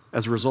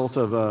as a result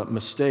of a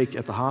mistake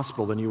at the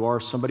hospital than you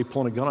are somebody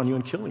pulling a gun on you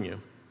and killing you.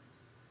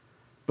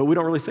 But we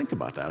don't really think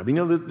about that. I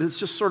mean, it's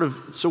just sort of,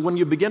 so when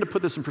you begin to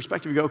put this in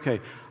perspective, you go, okay,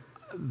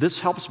 this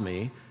helps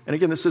me. And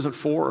again, this isn't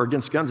for or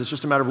against guns. It's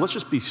just a matter of let's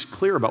just be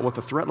clear about what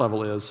the threat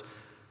level is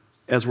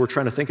as we're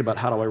trying to think about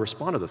how do I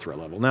respond to the threat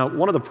level. Now,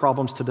 one of the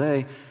problems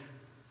today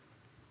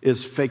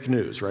is fake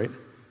news, right?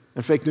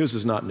 And fake news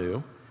is not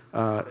new.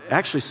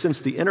 Actually, since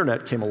the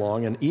internet came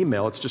along and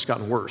email, it's just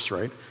gotten worse,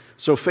 right?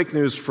 So fake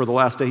news for the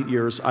last 8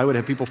 years, I would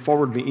have people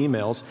forward me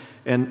emails,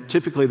 and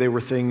typically they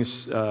were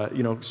things,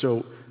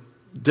 so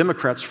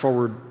Democrats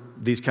forward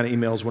these kind of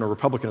emails when a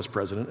Republican is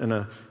president,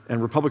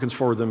 and Republicans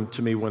forward them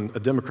to me when a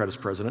Democrat is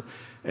president.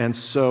 And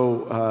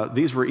so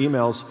these were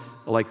emails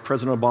like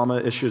President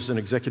Obama issues an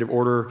executive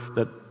order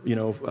that,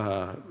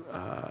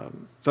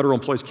 federal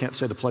employees can't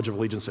say the Pledge of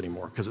Allegiance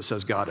anymore because it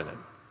says God in it.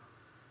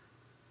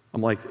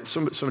 I'm like,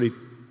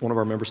 one of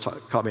our members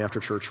caught me after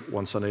church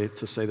one Sunday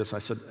to say this. I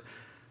said,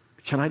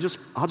 I'll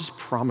just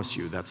promise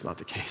you that's not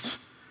the case.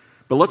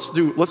 But let's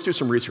do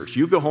some research.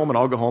 You go home and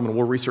I'll go home and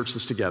we'll research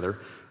this together.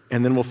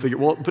 And then we'll figure,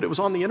 but it was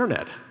on the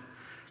internet.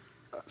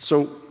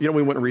 So, we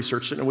went and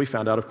researched it, and we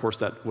found out, of course,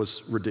 that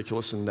was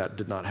ridiculous, and that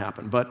did not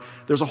happen. But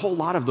there's a whole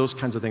lot of those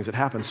kinds of things that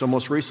happen. So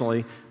most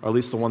recently, or at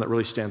least the one that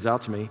really stands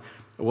out to me,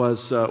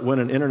 was when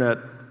an internet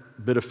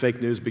bit of fake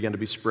news began to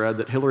be spread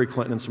that Hillary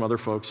Clinton and some other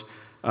folks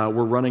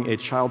were running a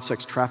child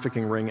sex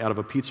trafficking ring out of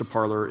a pizza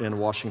parlor in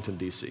Washington,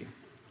 D.C.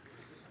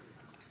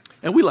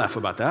 And we laugh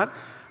about that,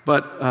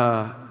 but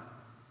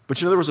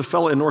there was a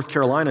fellow in North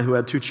Carolina who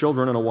had 2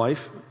 children and a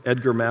wife,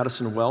 Edgar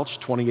Madison Welch,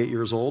 28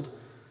 years old.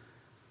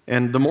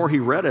 And the more he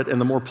read it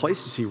and the more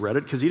places he read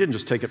it, because he didn't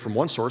just take it from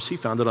one source, he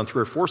found it on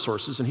 3 or 4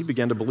 sources, and he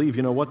began to believe,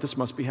 this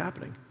must be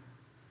happening.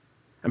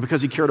 And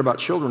because he cared about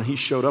children, he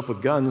showed up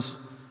with guns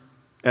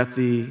at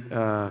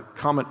the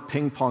Comet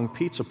Ping Pong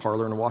Pizza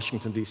Parlor in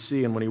Washington,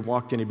 D.C., and when he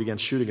walked in, he began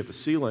shooting at the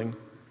ceiling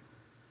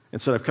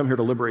and said, I've come here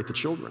to liberate the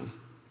children.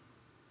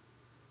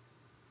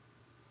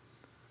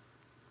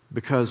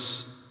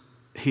 Because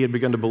he had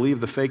begun to believe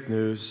the fake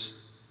news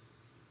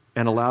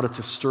and allowed it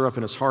to stir up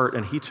in his heart,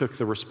 and he took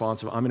the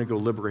response of, I'm going to go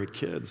liberate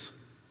kids.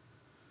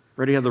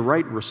 Right? He had the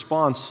right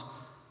response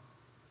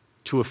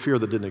to a fear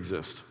that didn't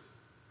exist.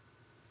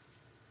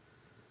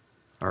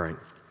 All right.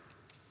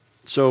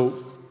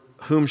 So,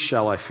 whom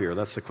shall I fear?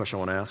 That's the question I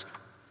want to ask.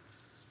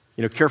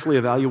 Carefully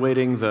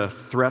evaluating the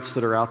threats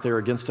that are out there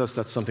against us,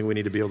 that's something we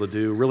need to be able to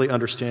do. Really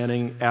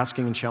understanding,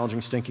 asking and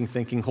challenging stinking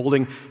thinking,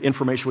 holding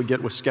information we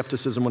get with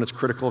skepticism when it's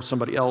critical of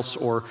somebody else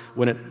or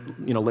when it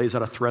lays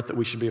out a threat that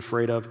we should be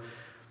afraid of.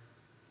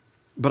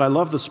 But I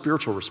love the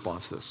spiritual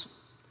response to this.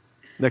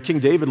 Now, King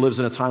David lives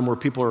in a time where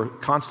people are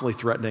constantly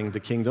threatening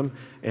the kingdom,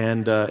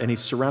 and he's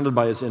surrounded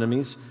by his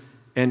enemies.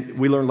 And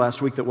we learned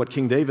last week that what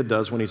King David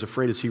does when he's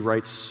afraid is he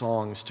writes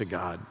songs to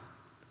God,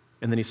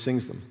 and then he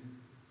sings them.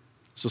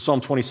 So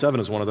Psalm 27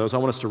 is one of those. I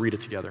want us to read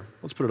it together.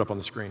 Let's put it up on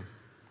the screen.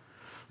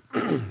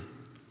 The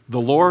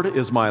Lord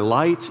is my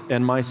light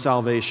and my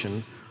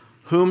salvation.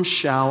 Whom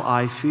shall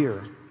I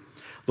fear?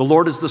 The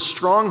Lord is the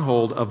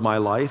stronghold of my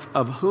life.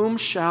 Of whom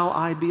shall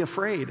I be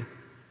afraid?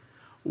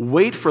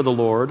 Wait for the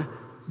Lord.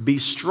 Be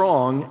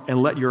strong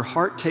and let your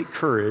heart take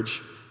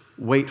courage.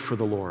 Wait for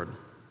the Lord.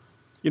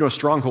 A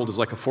stronghold is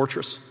like a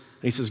fortress.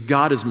 And he says,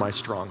 God is my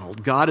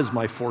stronghold. God is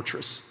my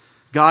fortress.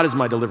 God is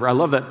my deliverer. I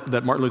love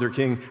that Martin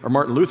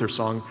Luther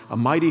song, A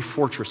Mighty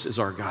Fortress is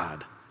Our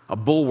God, a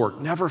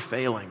bulwark never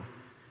failing.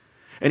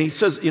 And he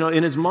says,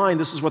 in his mind,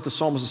 this is what the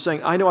psalmist is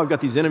saying. I know I've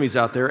got these enemies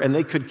out there, and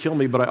they could kill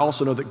me, but I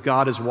also know that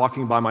God is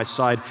walking by my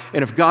side.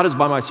 And if God is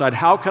by my side,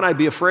 how can I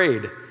be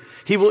afraid?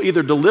 He will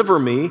either deliver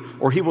me,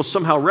 or he will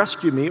somehow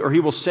rescue me, or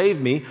he will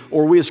save me,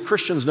 or we as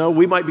Christians know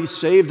we might be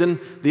saved in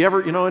the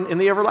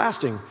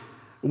everlasting.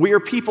 We are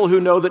people who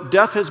know that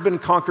death has been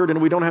conquered,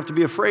 and we don't have to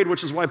be afraid,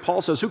 which is why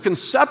Paul says, who can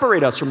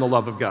separate us from the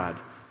love of God?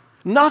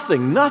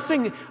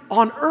 Nothing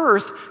on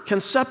earth can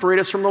separate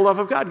us from the love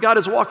of God. God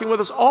is walking with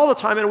us all the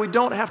time, and we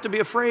don't have to be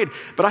afraid.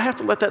 But I have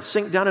to let that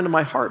sink down into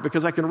my heart,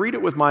 because I can read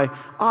it with my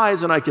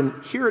eyes and I can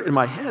hear it in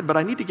my head, but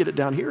I need to get it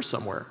down here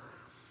somewhere.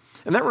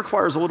 And that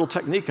requires a little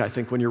technique, I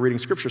think, when you're reading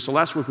Scripture. So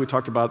last week we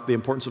talked about the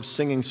importance of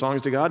singing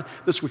songs to God.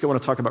 This week I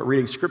want to talk about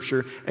reading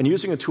Scripture and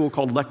using a tool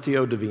called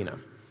Lectio Divina.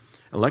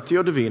 And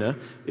Lectio Divina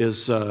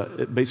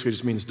it basically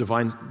just means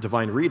divine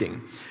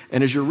reading.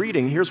 And as you're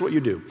reading, here's what you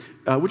do.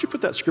 Would you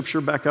put that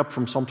scripture back up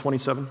from Psalm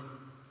 27?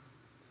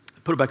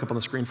 Put it back up on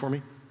the screen for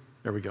me.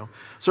 There we go.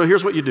 So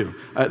here's what you do.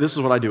 This is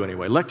what I do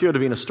anyway. Lectio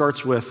Divina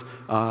starts with,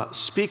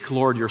 speak,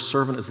 Lord, your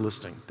servant is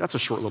listening. That's a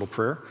short little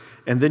prayer.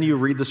 And then you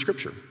read the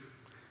scripture.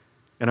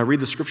 And I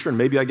read the scripture, and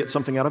maybe I get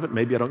something out of it,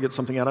 maybe I don't get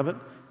something out of it.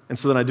 And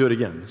so then I do it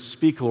again.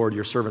 Speak, Lord,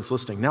 your servant's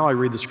listening. Now I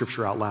read the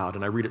scripture out loud,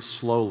 and I read it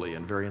slowly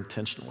and very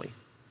intentionally.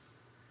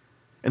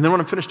 And then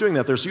when I'm finished doing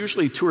that, there's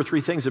usually 2 or 3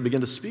 things that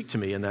begin to speak to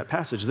me in that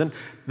passage. Then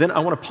I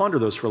want to ponder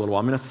those for a little while.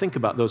 I'm going to think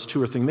about those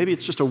 2 or 3 things. Maybe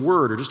it's just a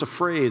word or just a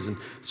phrase, and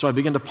so I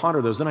begin to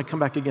ponder those. Then I come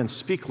back again,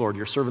 speak, Lord,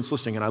 your servant's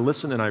listening, and I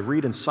listen and I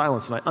read in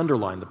silence, and I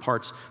underline the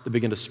parts that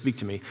begin to speak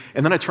to me.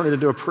 And then I turn it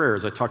into a prayer,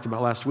 as I talked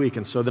about last week.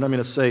 And so then I'm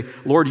going to say,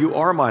 Lord, you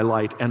are my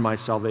light and my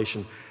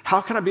salvation.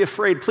 How can I be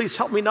afraid? Please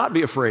help me not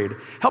be afraid.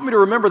 Help me to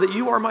remember that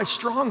you are my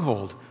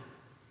stronghold,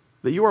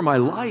 that you are my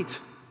light.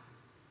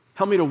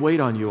 Help me to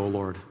wait on you, O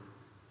Lord.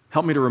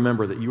 Help me to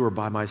remember that you are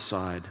by my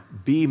side.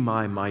 Be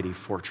my mighty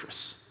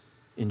fortress,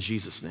 in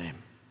Jesus' name.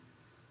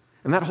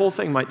 And that whole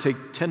thing might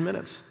take 10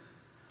 minutes,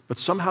 but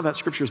somehow that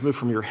scripture is moved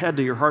from your head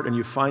to your heart, and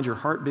you find your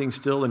heart being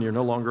still, and you're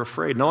no longer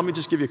afraid. Now let me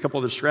just give you a couple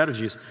other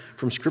strategies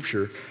from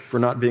Scripture for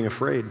not being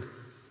afraid.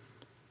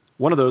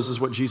 One of those is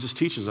what Jesus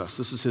teaches us.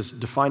 This is his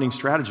defining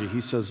strategy.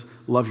 He says,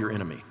 love your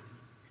enemy.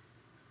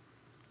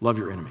 Love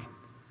your enemy.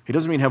 He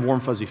doesn't mean have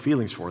warm, fuzzy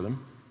feelings for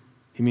them.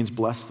 He means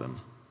bless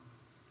them.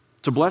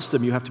 To bless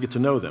them, you have to get to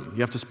know them.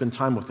 You have to spend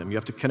time with them. You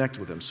have to connect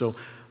with them. So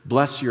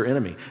bless your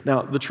enemy.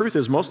 Now, the truth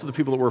is, most of the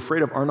people that we're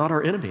afraid of are not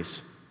our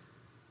enemies.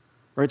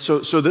 Right?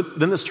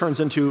 Then this turns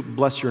into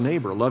bless your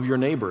neighbor. Love your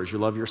neighbor as you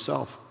love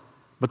yourself.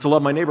 But to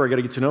love my neighbor, I got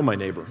to get to know my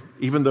neighbor.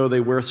 Even though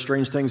they wear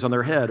strange things on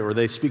their head, or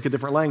they speak a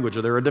different language,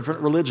 or they're a different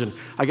religion,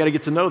 I got to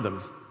get to know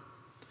them.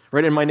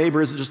 Right? And my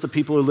neighbor isn't just the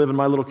people who live in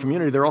my little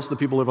community. They're also the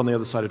people who live on the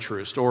other side of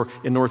Troost, or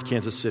in North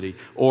Kansas City,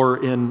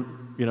 or in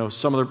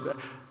some other.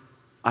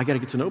 I got to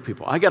get to know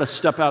people. I got to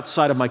step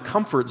outside of my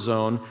comfort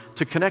zone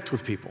to connect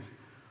with people.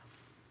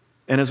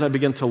 And as I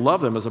begin to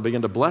love them, as I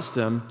begin to bless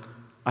them,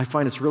 I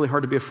find it's really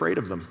hard to be afraid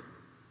of them.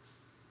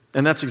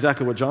 And that's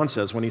exactly what John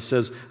says when he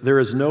says, there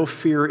is no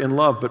fear in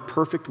love, but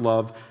perfect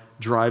love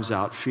drives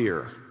out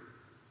fear.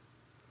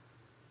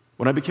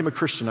 When I became a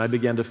Christian, I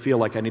began to feel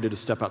like I needed to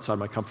step outside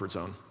my comfort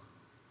zone.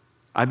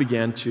 I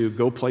began to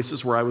go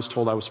places where I was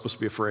told I was supposed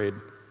to be afraid.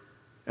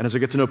 And as I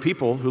get to know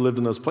people who lived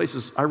in those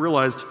places, I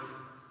realized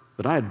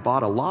that I had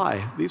bought a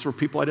lie. These were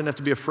people I didn't have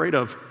to be afraid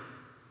of.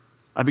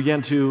 I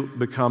began to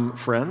become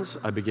friends.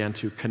 I began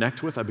to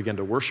connect with. I began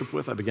to worship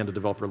with. I began to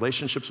develop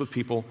relationships with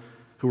people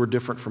who were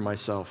different from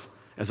myself.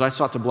 As I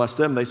sought to bless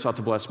them, they sought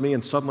to bless me,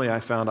 and suddenly I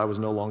found I was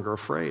no longer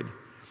afraid.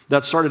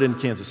 That started in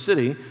Kansas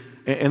City,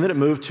 and then it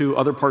moved to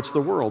other parts of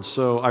the world.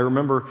 So I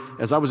remember,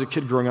 as I was a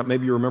kid growing up,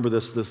 maybe you remember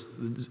this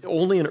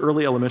only in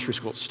early elementary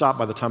school, it stopped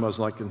by the time I was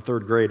like in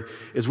 3rd grade,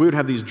 is we would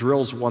have these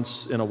drills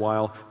once in a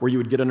while where you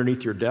would get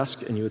underneath your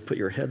desk and you would put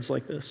your heads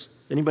like this.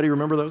 Anybody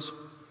remember those?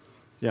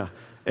 Yeah.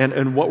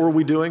 And what were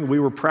we doing? We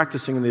were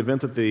practicing in the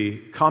event that the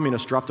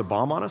communists dropped a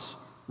bomb on us.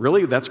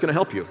 Really? That's going to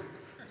help you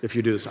if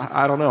you do this.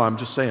 I don't know. I'm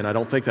just saying. I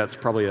don't think that's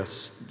probably a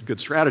good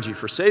strategy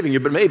for saving you,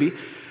 but maybe.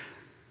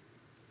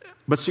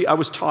 But see, I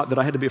was taught that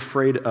I had to be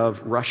afraid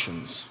of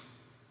Russians.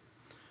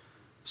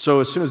 So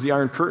as soon as the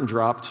Iron Curtain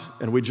dropped,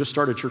 and we just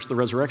started Church of the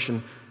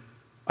Resurrection,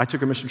 I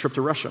took a mission trip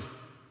to Russia.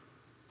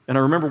 And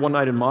I remember one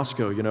night in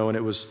Moscow, and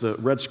it was the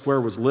Red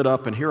Square was lit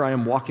up, and here I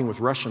am walking with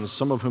Russians,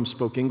 some of whom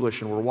spoke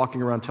English, and we're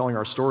walking around telling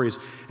our stories,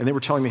 and they were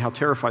telling me how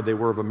terrified they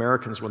were of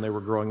Americans when they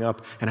were growing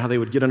up, and how they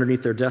would get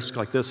underneath their desk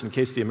like this in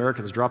case the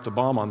Americans dropped a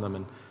bomb on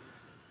them.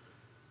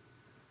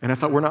 And I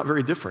thought, we're not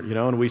very different,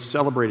 and we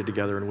celebrated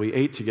together, and we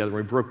ate together, and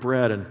we broke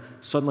bread, and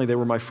suddenly they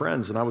were my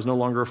friends, and I was no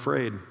longer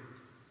afraid.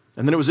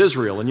 And then it was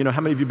Israel, and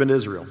how many of you have been to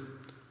Israel?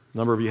 A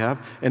number of you have.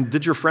 And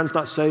did your friends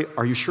not say,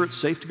 are you sure it's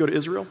safe to go to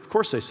Israel? Of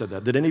course they said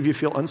that. Did any of you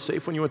feel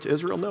unsafe when you went to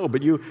Israel? No,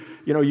 but you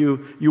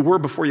were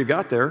before you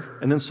got there,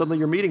 and then suddenly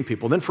you're meeting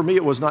people. Then for me,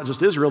 it was not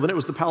just Israel, then it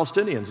was the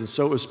Palestinians. And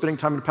so it was spending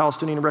time in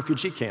Palestinian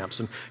refugee camps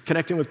and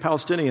connecting with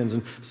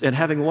Palestinians and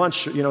having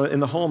lunch, in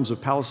the homes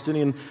of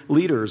Palestinian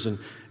leaders. And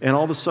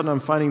all of a sudden I'm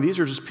finding these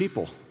are just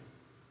people.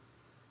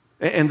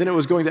 And then it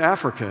was going to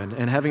Africa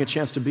and having a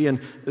chance to be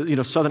in,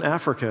 Southern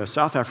Africa,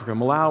 South Africa,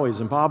 Malawi,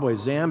 Zimbabwe,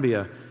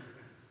 Zambia.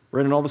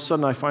 Right, and all of a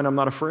sudden I find I'm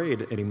not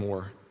afraid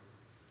anymore.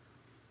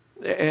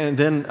 And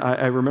then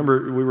I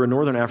remember we were in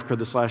Northern Africa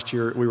this last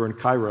year. We were in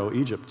Cairo,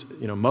 Egypt.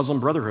 Muslim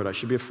Brotherhood, I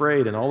should be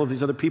afraid. And all of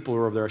these other people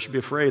who were over there, I should be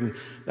afraid. And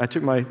I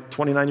took my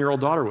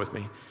 29-year-old daughter with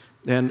me.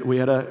 And we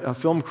had a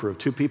film crew of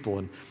 2 people.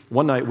 And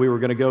one night we were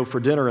going to go for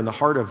dinner in the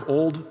heart of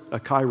old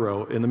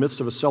Cairo in the midst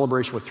of a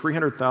celebration with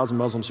 300,000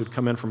 Muslims who'd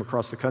come in from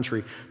across the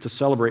country to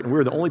celebrate. And we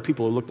were the only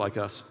people who looked like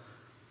us.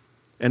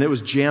 And it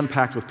was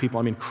jam-packed with people.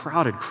 I mean,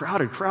 crowded.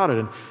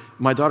 And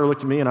my daughter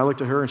looked at me and I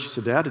looked at her and she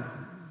said, "Dad,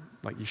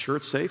 you sure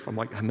it's safe?" I'm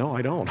like, "No,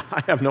 I don't.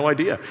 I have no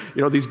idea.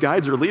 These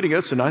guides are leading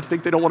us and I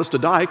think they don't want us to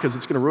die because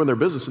it's going to ruin their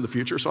business in the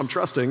future. So I'm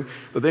trusting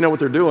that they know what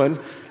they're doing.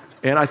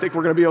 And I think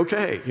we're going to be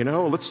okay.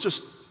 Let's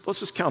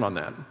just count on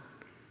that."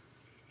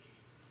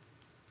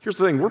 Here's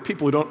the thing, we're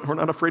people who are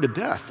not afraid of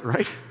death,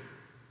 right?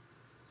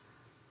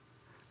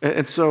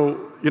 And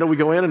so, we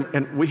go in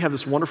and we have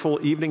this wonderful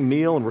evening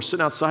meal and we're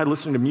sitting outside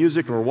listening to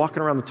music and we're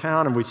walking around the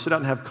town and we sit out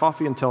and have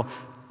coffee until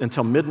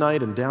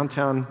midnight in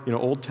downtown,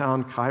 Old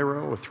Town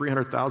Cairo with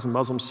 300,000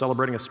 Muslims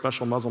celebrating a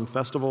special Muslim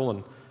festival,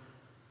 and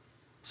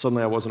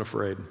suddenly I wasn't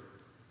afraid.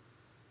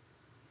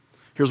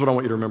 Here's what I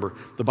want you to remember.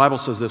 The Bible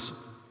says this,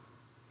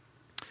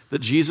 that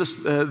Jesus,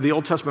 the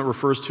Old Testament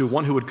refers to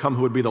one who would come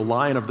who would be the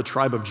Lion of the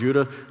tribe of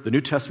Judah. The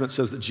New Testament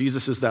says that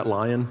Jesus is that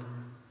lion.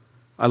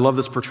 I love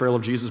this portrayal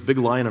of Jesus, big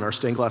lion in our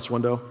stained glass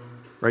window,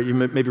 right? You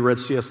maybe read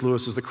C.S.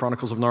 Lewis's The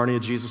Chronicles of Narnia.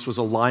 Jesus was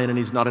a lion and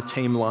he's not a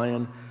tame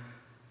lion,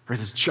 right?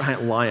 This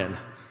giant lion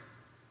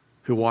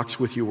who walks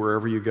with you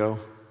wherever you go,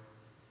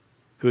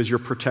 who is your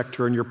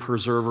protector and your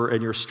preserver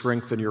and your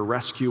strength and your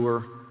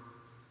rescuer,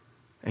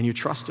 and you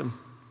trust him.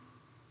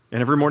 And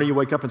every morning you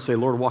wake up and say,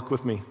 "Lord, walk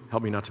with me.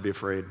 Help me not to be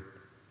afraid."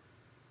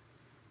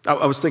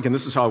 I was thinking,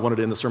 this is how I wanted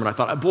to end the sermon. I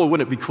thought, boy,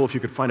 wouldn't it be cool if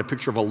you could find a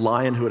picture of a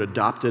lion who had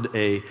adopted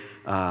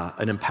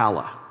an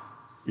impala.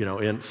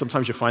 And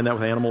sometimes you find that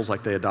with animals,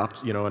 like they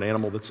adopt, an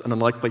animal that's an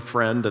unlikely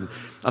friend. And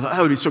I thought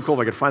that would be so cool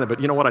if I could find it.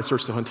 But you know what? I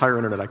searched the entire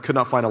internet. I could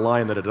not find a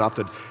lion that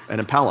adopted an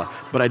impala.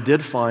 But I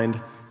did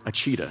find a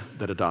cheetah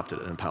that adopted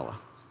an impala.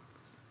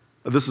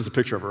 This is a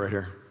picture of it right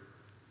here.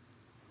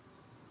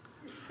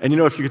 And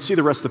if you could see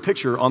the rest of the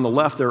picture, on the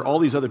left, there are all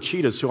these other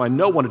cheetahs who I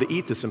know wanted to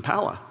eat this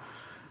impala.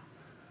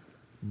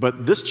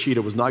 But this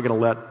cheetah was not going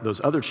to let those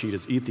other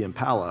cheetahs eat the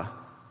impala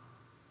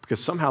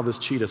because somehow this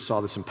cheetah saw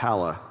this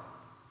impala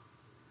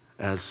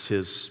as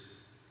his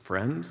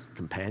friend,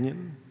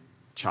 companion,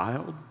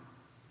 child.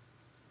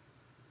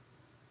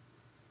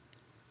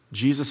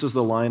 Jesus is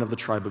the Lion of the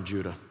tribe of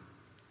Judah.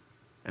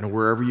 And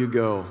wherever you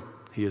go,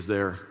 he is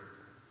there.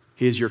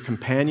 He is your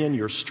companion,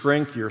 your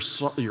strength, your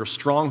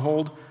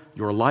stronghold,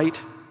 your light.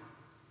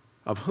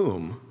 Of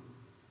whom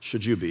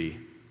should you be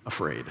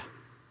afraid?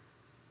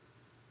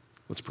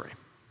 Let's pray.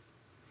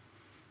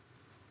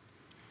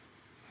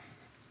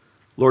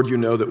 Lord, you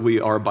know that we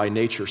are by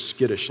nature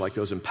skittish like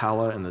those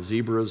impala and the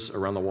zebras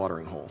around the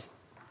watering hole.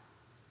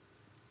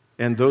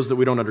 And those that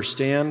we don't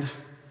understand,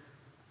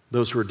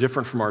 those who are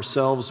different from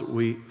ourselves,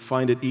 we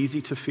find it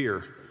easy to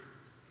fear.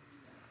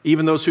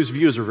 Even those whose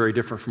views are very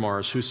different from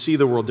ours, who see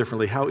the world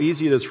differently, how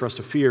easy it is for us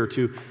to fear,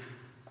 to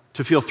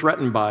feel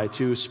threatened by,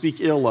 to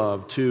speak ill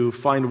of, to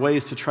find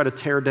ways to try to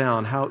tear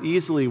down, how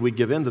easily we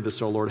give in to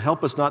this, O Lord.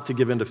 Help us not to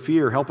give in to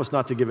fear. Help us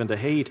not to give in to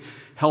hate.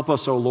 Help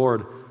us, O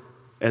Lord,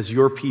 as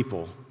your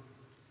people,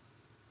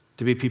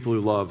 to be people who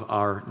love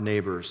our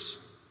neighbors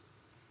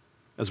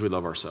as we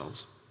love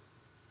ourselves.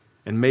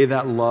 And may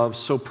that love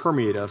so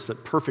permeate us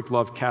that perfect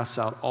love casts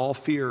out all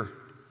fear.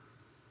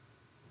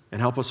 And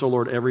help us, O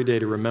Lord, every day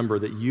to remember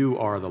that you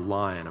are the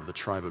Lion of the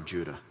tribe of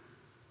Judah.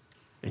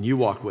 And you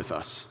walk with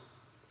us.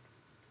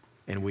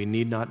 And we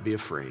need not be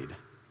afraid.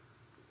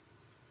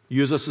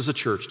 Use us as a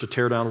church to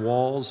tear down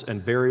walls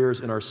and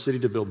barriers in our city,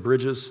 to build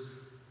bridges,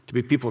 to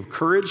be people of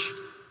courage,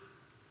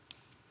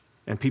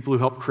 and people who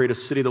help create a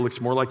city that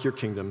looks more like your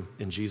kingdom.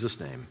 In Jesus'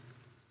 name.